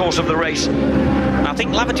during the course of the race. I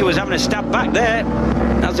think Laverty was having a stab back there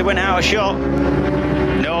as he went out of shot.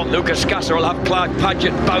 No, Lucas Skasser will have Clark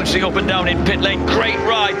Paget bouncing up and down in pit lane. Great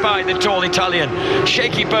ride by the tall Italian.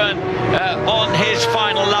 Shaky Byrne on his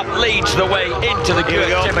final lap leads the way into the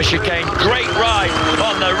Gert Timmer chicane. Great ride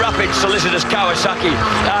on the Rapid Solicitors Kawasaki,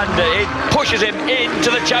 and it pushes him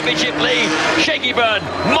into the championship lead. Shaky Byrne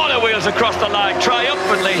monowheels across the line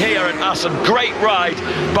triumphantly here at Assen. Great ride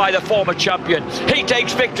by the former champion. He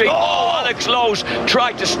takes victory. Alex Lowe's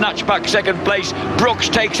tried to snatch back 2nd place. Brooks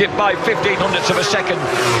takes it by 1500ths of a second.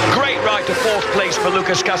 Great ride to 4th place for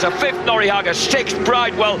Lucas Skasser. 5th, Norrie Hager. 6th,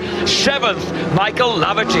 Bridewell. 7th, Michael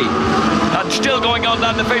Laverty. And still going on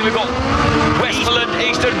down the field, we've got Westmoreland,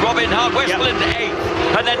 Easton, Robin Hart. Westmoreland 8th.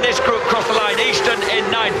 And then this group crossed the line. Easton in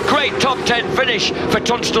 9th. Great top 10 finish for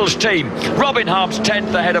Tunstall's team. Robin Harms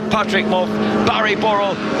 10th ahead of Patrick Muff, Barry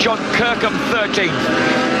Burrell, John Kirkham 13th.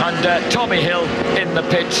 And Tommy Hill in the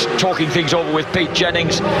pits talking things over with Pete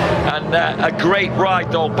Jennings. And a great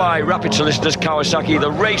ride though by Rapid Solicitors Kawasaki,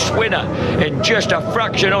 the race winner in just a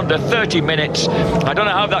fraction under 30 minutes. I don't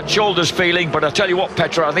know how that shoulder's feeling, but I tell you what,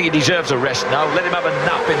 Petra, I think he deserves a rest now. Let him have a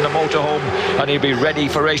nap in the motorhome and he'll be ready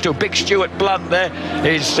for race 2. Big Stuart Bland there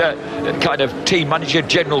is kind of team manager,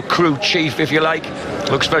 general crew chief, if you like.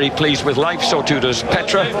 Looks very pleased with life, so too does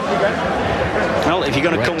Petra. Well, if you're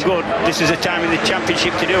going to come good, this is the time in the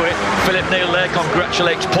championship to do it. Philip Neal there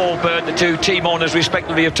congratulates Paul Bird, the 2 team owners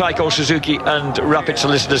respectively of Taiko Suzuki and Rapid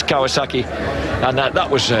Solicitors Kawasaki. And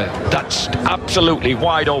that's absolutely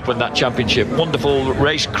wide open, that championship. Wonderful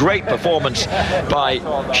race, great performance by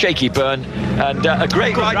Shaky Byrne, and a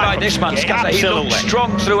great ride by this man, Skasser. He looked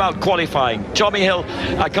strong throughout qualifying. Tommy Hill,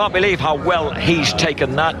 I can't believe how well he's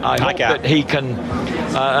taken that. I hope that he can.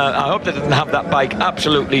 I hope that he can have that bike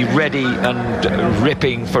absolutely ready and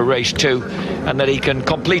ripping for race 2, and that he can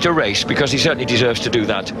complete a race, because he certainly deserves to do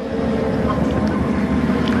that.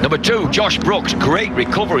 Number 2, Josh Brooks, great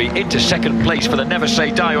recovery into 2nd place for the Never Say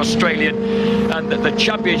Die Australian, and the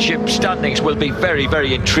championship standings will be very,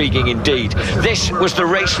 very intriguing indeed. This was the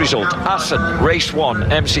race result. Assen, race 1,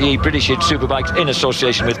 MCE British Superbikes in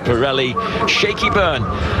association with Pirelli. Shaky Byrne,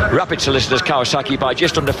 Rapid Solicitors Kawasaki by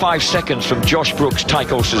just under 5 seconds from Josh Brooks,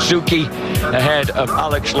 Taiko Suzuki, ahead of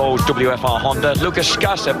Alex Lowe's WFR Honda, Lucas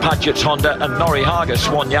Skasser, Paget's Honda, and Norrie Hager,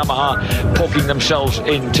 Swan Yamaha, poking themselves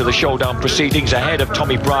into the showdown proceedings ahead of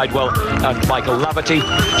Tommy Bridewell Bridewell and Michael Laverty.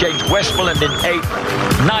 James Westmoreland in 8th.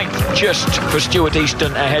 9th just for Stuart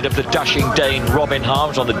Easton, ahead of the dashing Dane Robin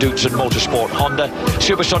Harms on the Dootson Motorsport Honda.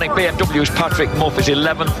 Supersonic BMW's Patrick Muff is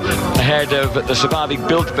 11th, ahead of the surviving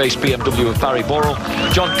build-based BMW of Barry Burrell.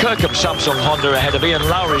 John Kirkham Samsung Honda ahead of Ian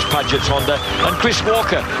Lowry's Paget's Honda, and Chris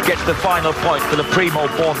Walker gets the final point for the Primo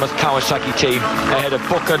Bournemouth Kawasaki team, ahead of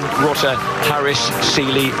Buchan, Rutter, Harris,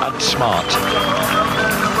 Seeley and Smart.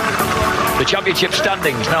 The championship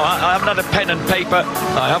standings. Now, I haven't had a pen and paper.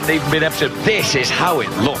 I haven't even been able to... This is how it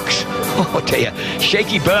looks. Oh, dear.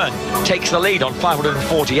 Shaky Byrne takes the lead on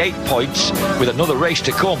 548 points with another race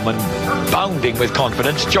to come and bounding with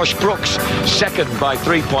confidence. Josh Brooks, second by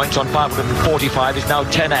 3 points on 545, is now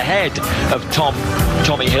 10 ahead of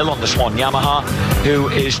Tommy Hill on the Swan Yamaha, who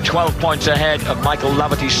is 12 points ahead of Michael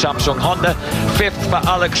Laverty's Samsung Honda. 5th for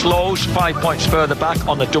Alex Lowe's, 5 points further back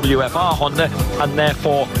on the WFR Honda, and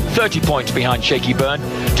therefore 30 points behind Shaky Byrne.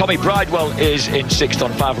 Tommy Bridewell is in 6th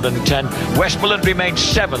on 510. Westmoreland remains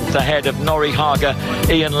 7th ahead of Norrie Hager,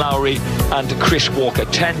 Ian Lowry and Chris Walker.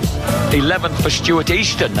 10th, 11th for Stuart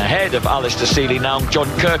Easton, ahead of Alistair Seeley now, John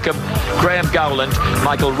Kirkham, Graham Gowland,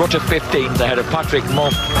 Michael Rutter 15th ahead of Patrick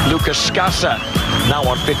Muff, Lucas Scassa now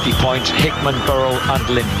on 50 points, Hickman, Burrow and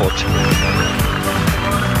Linfoot.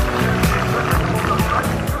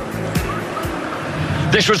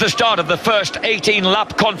 This was the start of the first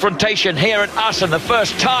 18-lap confrontation here at Assen, the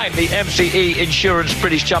first time the MCE Insurance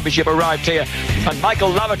British Championship arrived here, and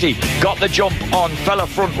Michael Laverty got the jump on fellow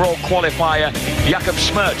front row qualifier Jakob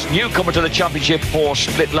Smertz, newcomer to the championship for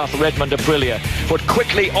Splitlath Redmond Aprilia. But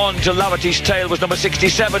quickly on to Laverty's tail was number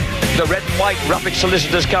 67, the red and white Rapid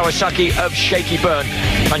Solicitors Kawasaki of Shaky Byrne,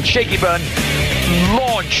 and Shaky Byrne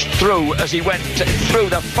launched through as he went through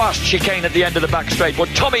the fast chicane at the end of the back straight. But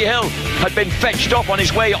Tommy Hill had been fetched up on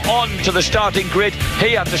his way on to the starting grid.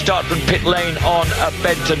 He had to start from pit lane on a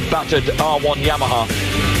bent and battered R1 Yamaha.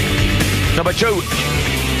 Number 2,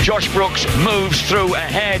 Josh Brooks moves through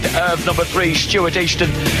ahead of number 3, Stuart Easton,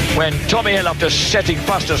 when Tommy Hill, after setting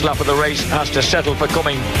fastest lap of the race, has to settle for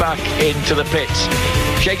coming back into the pits.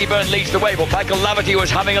 Shaky Byrne leads the way, but Michael Laverty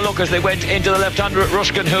was having a look as they went into the left-hander at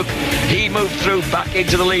Ruskin Hook. He moved through back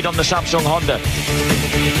into the lead on the Samsung Honda.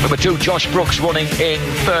 Number 2, Josh Brooks running in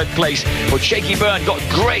 3rd place, but Shaky Byrne got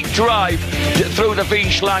great drive through the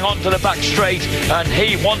Wienschlang onto the back straight, and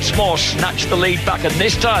he once more snatched the lead back, and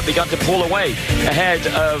this time began to pull away ahead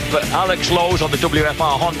of Alex Lowe's on the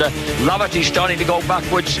WFR Honda. Laverty starting to go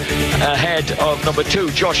backwards ahead of number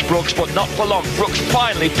 2, Josh Brooks, but not for long. Brooks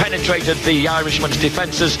finally penetrated the Irishman's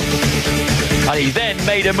defences, and he then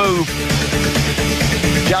made a move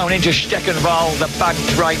down into Steckenval, the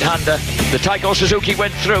banked right-hander. The Taiko Suzuki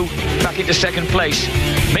went through, back into 2nd place.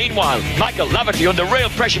 Meanwhile, Michael Laverty under real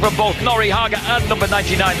pressure from both Norrie Hager and number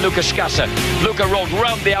 99, Lucas Scassa. Luca rolled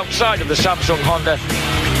round the outside of the Samsung Honda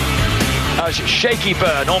as Shaky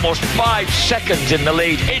Byrne, almost 5 seconds in the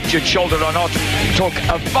lead, injured shoulder or not, took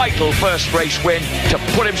a vital first race win to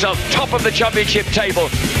put himself top of the championship table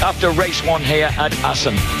after race 1 here at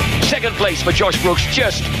Assen. 2nd place for Josh Brooks,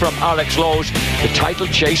 just from Alex Lowe's. The title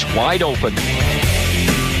chase wide open.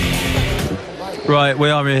 Right, we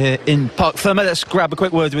are here in Parc Fermé. Let's grab a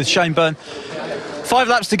quick word with Shane Byrne. 5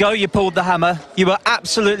 laps to go, you pulled the hammer. You were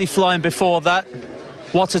absolutely flying before that.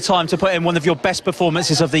 What a time to put in one of your best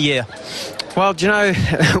performances of the year. Well, do you know,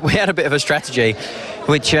 we had a bit of a strategy,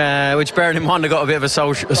 which bearing in mind I got a bit of a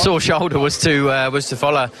sore shoulder, was to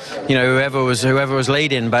follow, you know, whoever was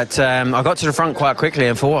leading. But I got to the front quite quickly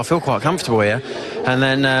and thought, I feel quite comfortable here. And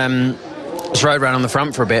then just rode around on the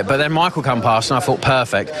front for a bit. But then Michael come past and I thought,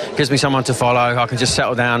 perfect, gives me someone to follow. I can just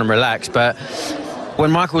settle down and relax. But when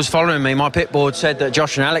Michael was following me, my pit board said that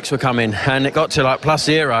Josh and Alex were coming, and it got to like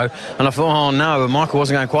 +0, and I thought, oh no, and Michael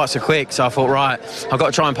wasn't going quite so quick, so I thought, right, I've got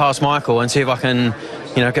to try and pass Michael and see if I can,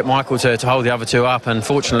 you know, get Michael to hold the other 2 up. And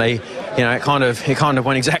fortunately, you know, it kind of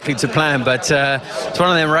went exactly to plan. But it's one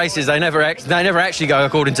of them races, they never actually go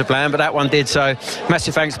according to plan, but that one did. So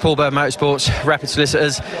massive thanks to Paul Bird Motorsports, Rapid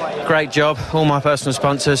Solicitors, great job, all my personal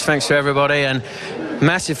sponsors, thanks to everybody, and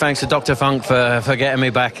massive thanks to Dr. Funk for getting me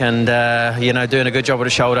back and, you know, doing a good job with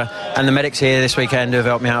the shoulder. And the medics here this weekend have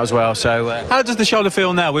helped me out as well. So, how does the shoulder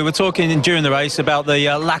feel now? We were talking during the race about the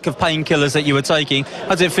lack of painkillers that you were taking. How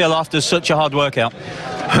does it feel after such a hard workout?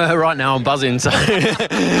 Right now I'm buzzing, so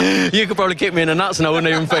you could probably kick me in the nuts and I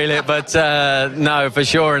wouldn't even feel it. But no, for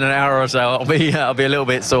sure in an hour or so I'll be a little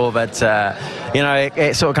bit sore. But you know,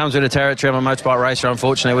 it sort of comes with the territory. I'm a motorbike racer.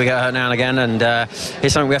 Unfortunately, we get hurt now and again, and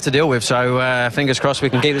it's something we have to deal with. So fingers crossed we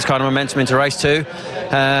can keep this kind of momentum into race 2,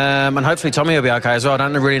 and hopefully Tommy will be okay as well. I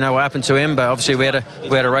don't really know what happened to him, but obviously we had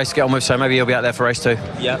a race to get on with, so maybe he'll be out there for race 2.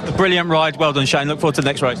 Yeah, a brilliant ride. Well done, Shane. Look forward to the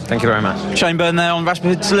next race. Thank you very much. Shane Byrne there on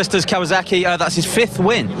Rasmus Lister's Kawasaki. That's his 5th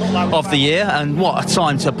win of the year, and what a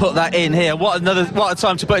time to put that in here. What a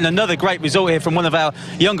time to put in another great result here from one of our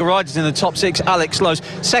younger riders in the top 6, Alex Lowe's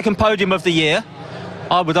 2nd podium of the year.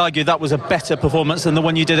 I would argue that was a better performance than the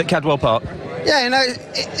one you did at Cadwell Park. Yeah, you know,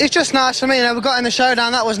 it's just nice for me. You know, we got in the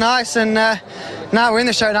showdown, that was nice, and now we're in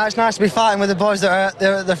the showdown. It's nice to be fighting with the boys that are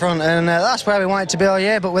at the front, and that's where we wanted to be all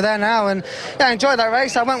year. But we're there now, and yeah, I enjoyed that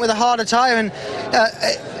race. I went with a harder tyre, and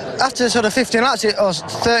after sort of 15 laps or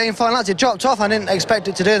 13, 14 laps, it dropped off. I didn't expect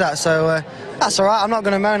it to do that, so that's all right. I'm not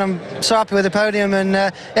going to moan. I'm so happy with the podium, and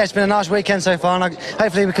yeah, it's been a nice weekend so far, and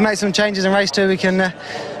hopefully we can make some changes in race 2. We can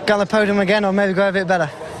get on the podium again, or maybe go a bit better.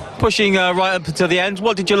 Pushing right up to the end,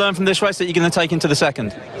 what did you learn from this race that you're going to take into the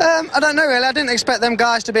 2nd? I don't know really. I didn't expect them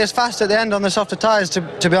guys to be as fast at the end on the softer tyres,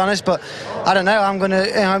 to be honest, but I don't know. I'm going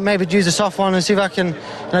to maybe use the soft one and see if I can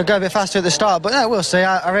go a bit faster at the start, but no, we'll see.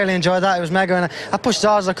 I really enjoyed that. It was mega, and I pushed as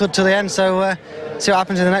hard as I could to the end, so see what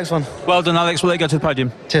happens in the next one. Well done, Alex. We'll let you go to the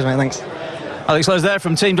podium. Cheers, mate. Thanks. Alex Lowe's there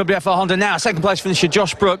from Team WFR Honda now. 2nd place finisher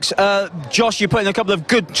Josh Brooks. Josh, you put in a couple of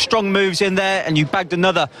good, strong moves in there, and you bagged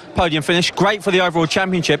another podium finish. Great for the overall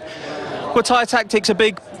championship. Were tyre tactics a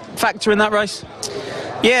big factor in that race?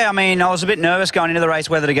 Yeah, I mean, I was a bit nervous going into the race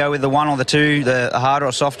whether to go with the 1 or the 2, the harder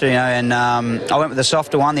or softer, you know, and I went with the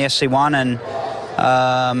softer one, the SC1,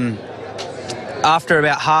 and after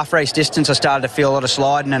about half race distance I started to feel a lot of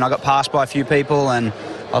sliding, and I got passed by a few people, and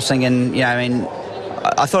I was thinking, you know, I mean,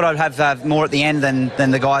 I thought I'd have more at the end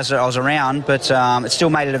than the guys that I was around, but it still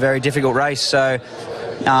made it a very difficult race, so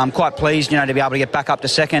I'm quite pleased, you know, to be able to get back up to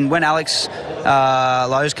 2nd. When Alex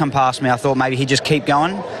Lowe's come past me, I thought maybe he'd just keep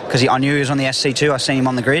going, because I knew he was on the SC2. I seen him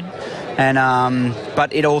on the grid, and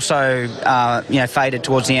but it also you know, faded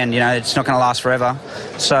towards the end. You know, it's not going to last forever,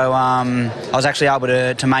 so I was actually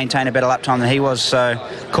able to maintain a better lap time than he was, so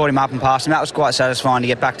caught him up and passed him. That was quite satisfying to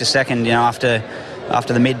get back to 2nd, you know, after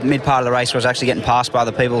the mid part of the race where I was actually getting passed by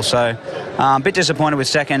other people. So a bit disappointed with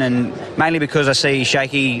 2nd, and mainly because I see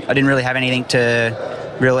Shaky, I didn't really have anything to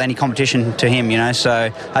any competition to him, you know,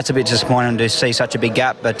 so that's a bit disappointing to see such a big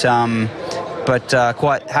gap, but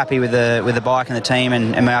quite happy with the bike and the team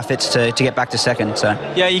and my efforts to get back to 2nd. So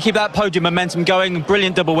yeah, you keep that podium momentum going.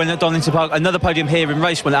 Brilliant double win at Donington Park. Another podium here in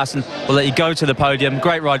race 1 at Assen. We'll let you go to the podium.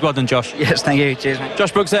 Great ride. Well done, Josh. Yes, thank you. Cheers, mate.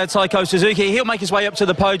 Josh Brooks there, Taiko Suzuki. He'll make his way up to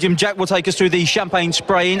the podium. Jack will take us through the champagne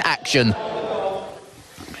spray in action.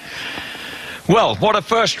 Well, what a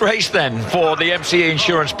first race then for the MCE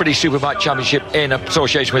Insurance British Superbike Championship in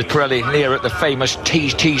association with Pirelli here at the famous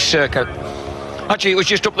TT Circuit. Actually, it was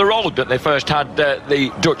just up the road that they first had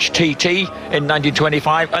the Dutch TT in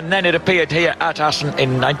 1925, and then it appeared here at Assen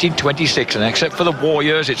in 1926, and except for the war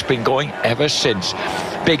years, it's been going ever since.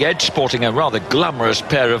 Big Ed sporting a rather glamorous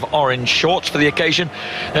pair of orange shorts for the occasion.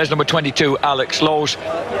 There's number 22, Alex Lowe's,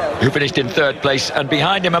 who finished in 3rd place, and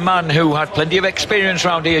behind him a man who had plenty of experience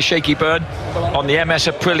around here, Shaky Byrne, on the MS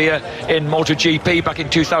Aprilia in MotoGP back in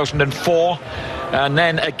 2004. And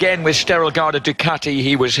then again with Sterelgarda Ducati,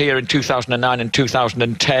 he was here in 2009 and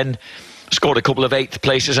 2010. Scored a couple of 8th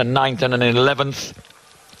places, a 9th and an 11th.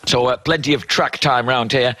 So plenty of track time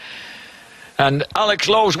round here. And Alex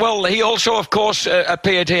Lowe's, well, he also, of course,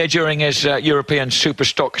 appeared here during his European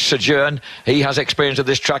Superstock sojourn. He has experience of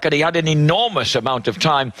this track, and he had an enormous amount of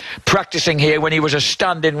time practicing here when he was a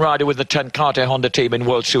stand-in rider with the Tenkate Honda team in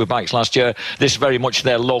World Superbikes last year. This very much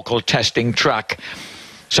their local testing track.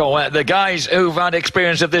 So the guys who've had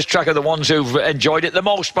experience of this track are the ones who've enjoyed it the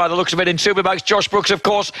most by the looks of it in Superbikes. Josh Brooks, of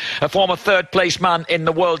course, a former 3rd place man in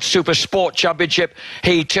the World Super Sport Championship.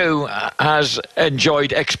 He too has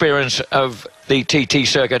enjoyed experience of the TT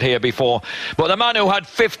circuit here before. But the man who had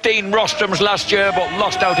 15 rostrums last year but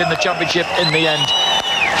lost out in the championship in the end,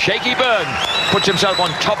 Shaky Byrne, puts himself on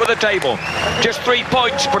top of the table. Just 3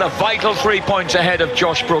 points, but a vital 3 points ahead of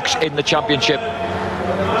Josh Brooks in the championship.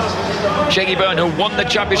 Shaky Byrne, who won the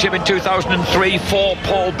championship in 2003 for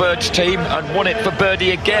Paul Bird's team and won it for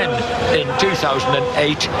Birdie again in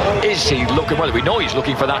 2008. Is he looking, well, we know he's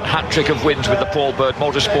looking for that hat-trick of wins with the Paul Bird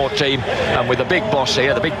Motorsport team, and with the big boss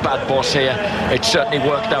here, the big bad boss here, it's certainly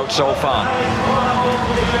worked out so far.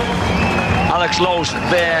 Alex Lowe's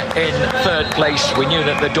there in third place. We knew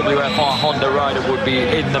that the WFR Honda rider would be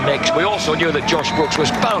in the mix. We also knew that Josh Brooks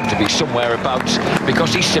was bound to be somewhere abouts,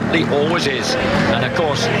 because he simply always is. And of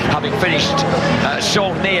course, having finished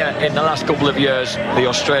so near in the last couple of years, the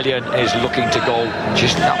Australian is looking to go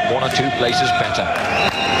just that 1 or 2 places better.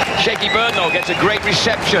 Shaky Byrne, though, gets a great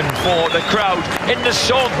reception for the crowd in the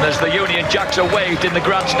sun as the Union Jacks are waved in the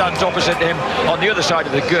grandstands opposite him on the other side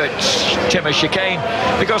of the good timber chicane,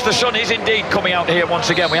 because the sun is indeed coming out here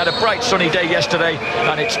once again. We had a bright sunny day yesterday,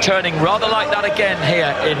 and it's turning rather like that again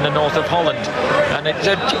here in the north of Holland, and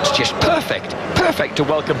it's just perfect to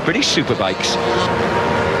welcome British Superbikes.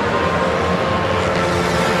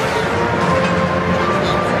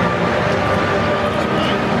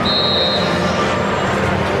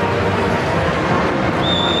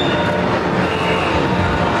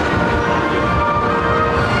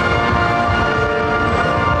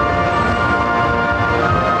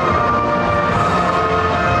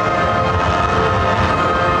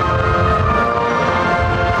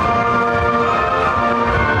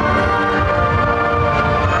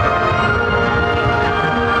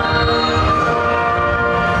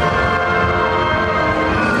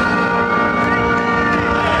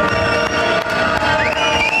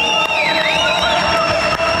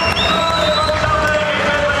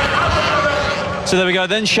 So there we go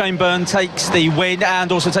then. Shane Byrne takes the win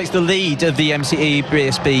and also takes the lead of the MCE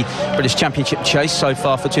BSB British Championship chase so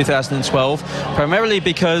far for 2012, primarily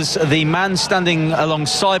because the man standing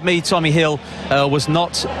alongside me, Tommy Hill, was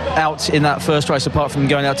not out in that first race, apart from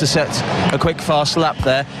going out to set a quick fast lap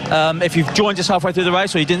there. If you've joined us halfway through the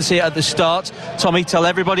race or you didn't see it at the start, Tommy, tell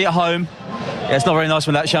everybody at home. Yeah, it's not very nice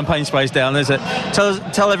when that champagne sprays down, is it?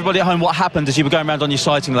 Tell everybody at home what happened as you were going around on your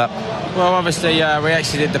sighting lap. Well, obviously, we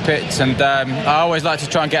exited the pits, and I always like to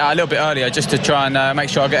try and get out a little bit earlier just to try and make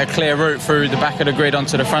sure I get a clear route through the back of the grid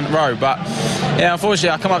onto the front row. But, yeah,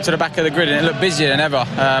 unfortunately, I come up to the back of the grid and it looked busier than ever.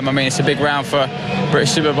 I mean, it's a big round for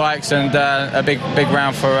British Superbikes and a big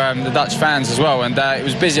round for the Dutch fans as well. And it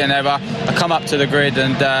was busier than ever. I come up to the grid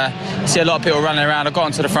and see a lot of people running around. I got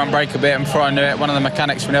onto the front brake a bit, and before I knew it, one of the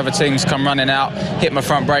mechanics from the other teams come running out, hit my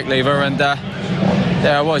front brake lever, and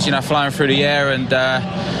there I was, flying through the air and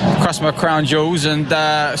crossed my crown jewels and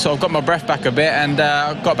sort of got my breath back a bit, and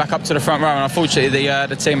got back up to the front row, and unfortunately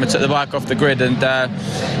the team had took the bike off the grid, and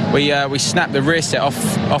we snapped the rear set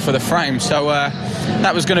off of the frame, so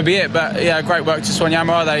that was going to be it. But yeah, great work to Swan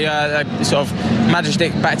Yamaha. They sort of managed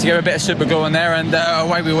it back together, a bit of super glue on there, and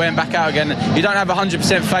away we went back out again. You don't have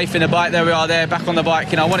 100% faith in the bike. There we are, there back on the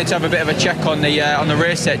bike. I wanted to have a bit of a check on the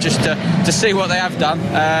rear set just to see what they have done,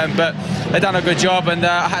 but they've done a good job, and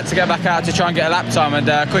I had to get back out to try and get a lap time,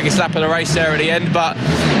 and quickest lap of the race there at the end. But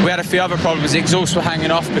we had a few other problems. The exhausts were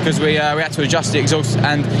hanging off because we had to adjust the exhaust,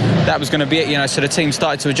 and that was going to be it. So the team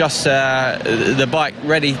started to adjust the bike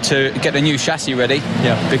ready to get the new chassis ready,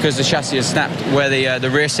 because the chassis had snapped where the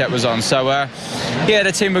rear set was on. So yeah,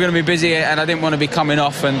 the team were going to be busy, and I didn't want to be coming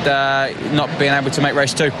off and not being able to make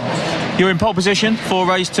race 2. You're in pole position for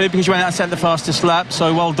race 2 because you went out and set the fastest lap,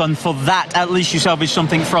 so well done for that. At least you salvaged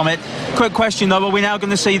something from it. Quick question though, are we now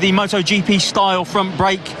going to see the MotoGP style front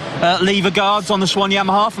brake lever guards on the Swan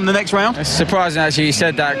Yamaha from the next round? It's surprising actually you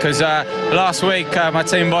said that, because last week my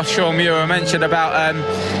team boss Sean Muir mentioned about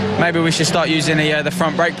maybe we should start using the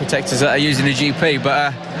front brake protectors that are using the GP,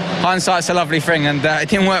 but hindsight's a lovely thing, and it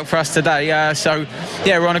didn't work for us today. So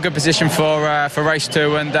yeah, we're on a good position for race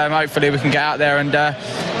 2, and hopefully we can get out there and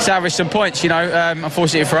salvage some points.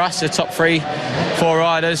 Unfortunately for us, the top 3-4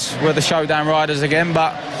 riders were the showdown riders again,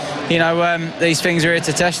 but these things are here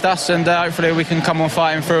to test us, and hopefully we can come on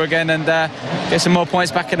fighting through again and get some more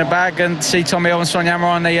points back in the bag and see Tommy Hill and Swan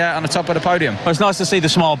Yamaha on the top of the podium. Well, it's nice to see the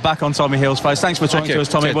smile back on Tommy Hill's face. Thanks for talking to us,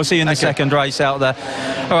 Tommy. Cheers. We'll see you in the second race out there.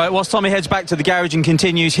 All right, whilst Tommy heads back to the garage and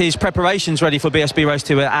continues his preparations ready for BSB Race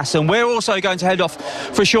 2 at Assen, we're also going to head off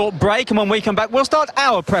for a short break, and when we come back, we'll start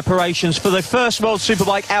our preparations for the first World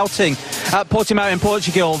Superbike outing at Portimao in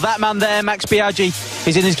Portugal. That man there, Max Biaggi,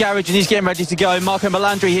 is in his garage and he's getting ready to go. Marco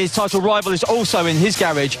Melandri, his title rival, is also in his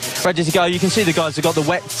garage, ready to go. You can see the guys have got the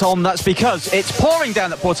wet on. That's because it's pouring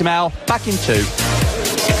down at Portimao. Back in 2.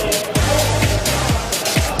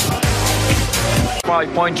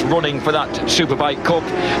 5 points running for that Superbike Cup,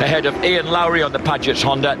 ahead of Ian Lowry on the Padgett's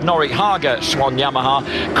Honda, Nori Haga Swan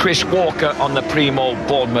Yamaha, Chris Walker on the Primo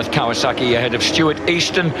Bournemouth Kawasaki, ahead of Stuart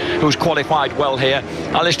Easton, who's qualified well here,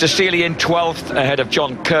 Alistair Seeley in 12th, ahead of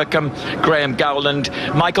John Kirkham, Graham Gowland,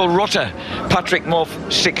 Michael Rutter, Patrick Muff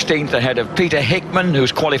 16th, ahead of Peter Hickman,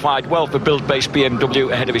 who's qualified well for build-based BMW,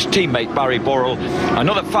 ahead of his teammate Barry Burrell.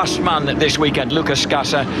 Another fast man this weekend, Lucas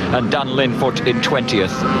Scassa, and Dan Linfoot in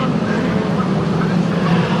 20th.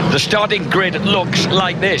 The starting grid looks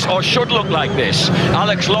like this, or should look like this.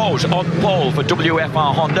 Alex Lowe's on pole for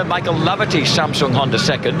WFR Honda. Michael Laverty, Samsung Honda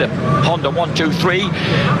second. Honda 1-2-3.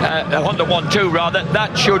 Honda 1-2 rather.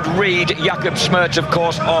 That should read Jakob Smerts, of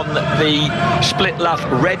course, on the split lap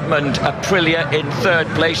Redmond Aprilia in third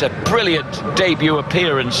place. A brilliant debut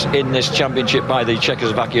appearance in this championship by the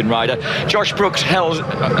Czechoslovakian rider. Josh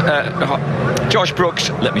Brooks,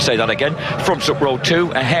 let me say that again, front up row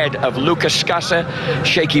 2, ahead of Lucas Scasser,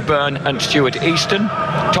 Shaky Byrne and Stuart Easton.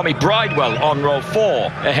 Tommy Bridewell on row 4,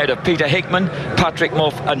 ahead of Peter Hickman, Patrick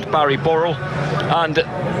Muff and Barry Burrell. And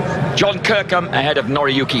John Kirkham ahead of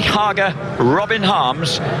Noriyuki Haga, Robin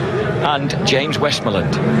Harms and James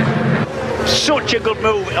Westmoreland. Such a good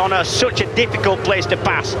move on such a difficult place to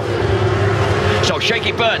pass. So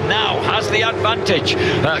Shaky Byrne now has the advantage.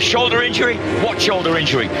 Shoulder injury? What shoulder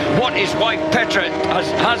injury? What his wife Petra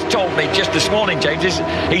has told me just this morning, James, is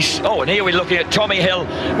and here we're looking at Tommy Hill.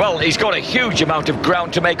 Well, he's got a huge amount of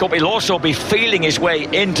ground to make up. He'll also be feeling his way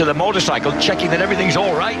into the motorcycle, checking that everything's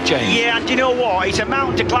all right, James. Yeah, and you know what? It's a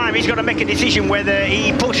mountain to climb. He's got to make a decision whether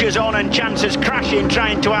he pushes on and chances crashing,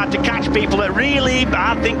 trying too hard to catch people that really,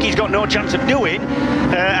 I think he's got no chance of doing.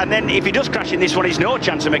 And then if he does crash in this one, he's no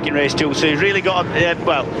chance of making race 2. So he's really got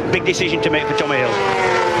a big decision to make for Tommy Hill.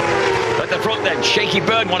 At the front then, Shaky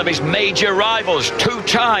Byrne, one of his major rivals,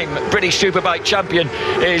 two-time British Superbike champion,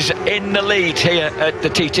 is in the lead here at the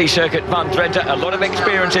TT Circuit Van Drenthe. A lot of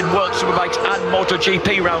experience in World Superbikes and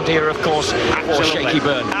MotoGP round here, of course, for Shaky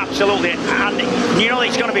Byrne. Absolutely, and you know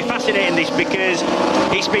it's going to be fascinating this, because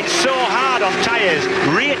it's been so hard on tyres.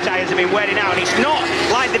 Rear tyres have been wearing out. It's not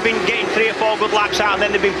like they've been getting 3 or 4 good laps out and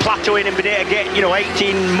then they've been plateauing and been able to get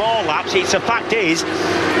 18 more laps. The fact is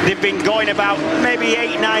they've been going about maybe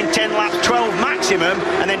 8, 9, 10 laps, 12 maximum,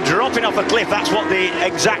 and then dropping off a cliff. That's what the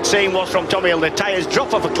exact saying was from Tommy Hill. The tyres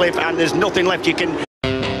drop off a cliff and there's nothing left you can...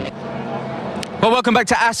 Well, welcome back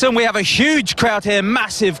to Assen. We have a huge crowd here.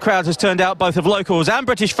 Massive crowd has turned out, both of locals and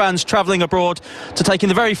British fans travelling abroad to take in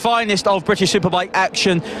the very finest of British Superbike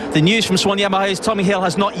action. The news from Swan Yamaha is Tommy Hill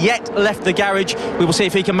has not yet left the garage. We will see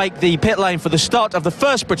if he can make the pit lane for the start of the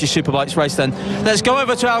first British Superbikes race then. Let's go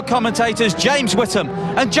over to our commentators, James Whittam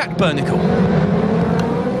and Jack Burnicle.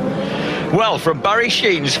 Well, from Barry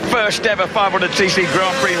Sheen's first ever 500cc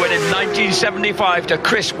Grand Prix win in 1975 to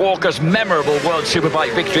Chris Walker's memorable World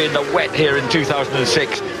Superbike victory in the wet here in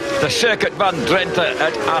 2006, the Circuit Van Drenthe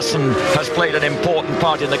at Assen has played an important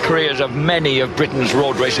part in the careers of many of Britain's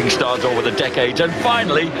road racing stars over the decades. And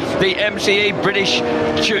finally, the MCE British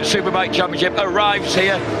Superbike Championship arrives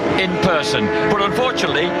here in person. But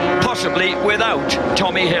unfortunately, possibly without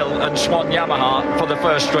Tommy Hill and Swan Yamaha for the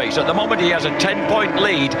first race. At the moment, he has a 10-point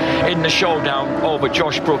lead in the showdown over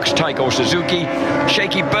Josh Brooks' Taiko Suzuki.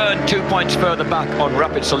 Shaky Byrne 2 points further back on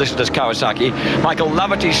Rapid Solicitors Kawasaki. Michael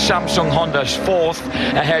Laverty's Samsung Honda's 4th,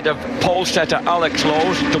 ahead of pole setter Alex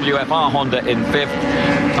Lowe's WFR Honda in 5th,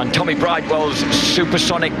 and Tommy Bridewell's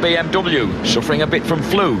supersonic BMW, suffering a bit from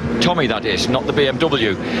flu. Tommy, that is, not the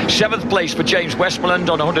BMW. 7th place for James Westmoreland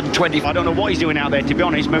on 120. I don't know what he's doing out there, to be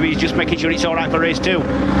honest. Maybe he's just making sure it's all right for race 2.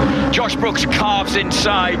 Josh Brooks carves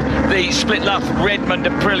inside the split lap Redmond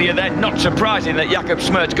Aprilia then. Not surprising that Jakob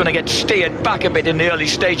Smerts going to get steered back a bit in the early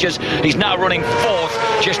stages. He's now running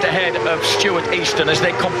 4th, just ahead of Stuart Easton, as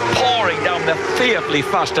they come pouring down the fearfully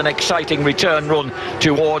fast and exciting return run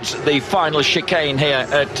towards the final chicane here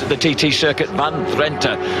at the TT Circuit Van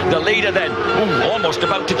Drenthe. The leader then, almost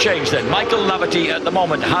about to change then. Michael Laverty at the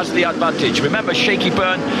moment has the advantage. Remember, Shaky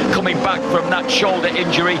Byrne coming back from that shoulder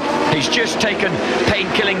injury. He's just taken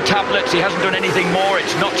pain-killing tablets. He hasn't done anything more.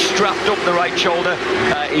 It's not strapped up the right shoulder.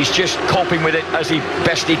 He's just coping with it as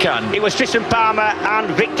best he can. It was Tristan Palmer and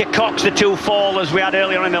Victor Cox, the 2 fallers we had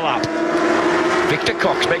earlier in the lap. Victor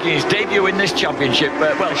Cox making his debut in this championship.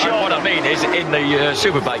 What I mean is in the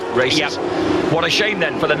Superbike races. Yep. What a shame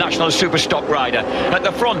then for the National Superstock rider. At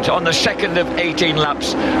the front on the 2nd of 18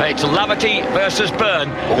 laps, it's Laverty versus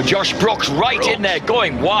Byrne. Josh Brooks right in there,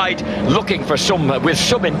 going wide, looking for with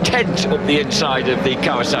some intent up the inside of the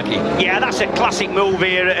Kawasaki. Yeah, that's a classic move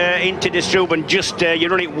here into the Struben. Just you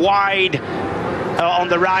run it wide on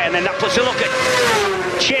the right, and then that puts a look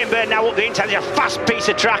at Chamber now up the inside. It's a fast piece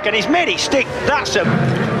of track and he's made it stick. That's a...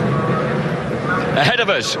 Ahead of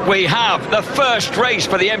us, we have the first race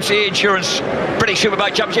for the MCE Insurance British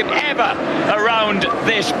Superbike Championship ever around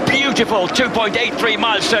this beautiful 2.83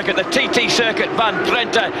 mile circuit, the TT Circuit van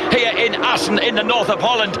Drenthe here in Assen in the north of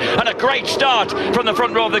Holland, and a great start from the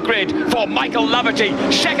front row of the grid for Michael Laverty.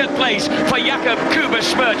 Second place for Jakub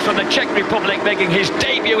Kuba-Smerts from the Czech Republic, making his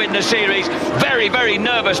debut in the series. Very, very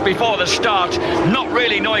nervous before the start, not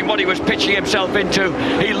really knowing what he was pitching himself into.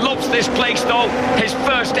 He loves this place though. His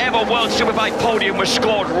first ever World Superbike podium was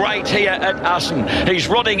scored right here at Assen. He's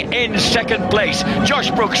running in second place.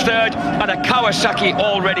 Josh Brooks third, and a Kawasaki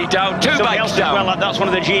already down. Two bikes down. Well, that's one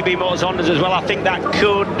of the GB Motors Hondas as well. I think that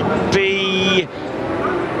could be...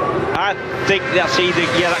 I think that's either...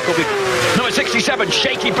 Yeah, that could be... Number 67,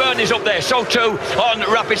 Shaky Byrne is up there. So too on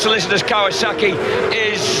Rapid Solicitors Kawasaki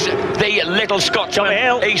is the little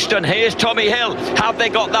Scotsman, Easton. Here's Tommy Hill. Have they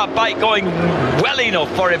got that bike going well enough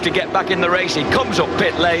for him to get back in the race? He comes up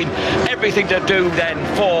pit lane. Everything to do then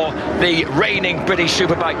for the reigning British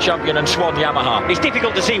Superbike champion and Swan Yamaha. It's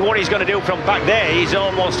difficult to see what he's going to do from back there. He's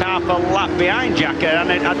almost half a lap behind Jacka.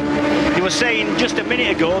 And he was saying just a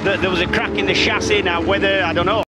minute ago that there was a crack in the chassis. Now, whether, I don't know.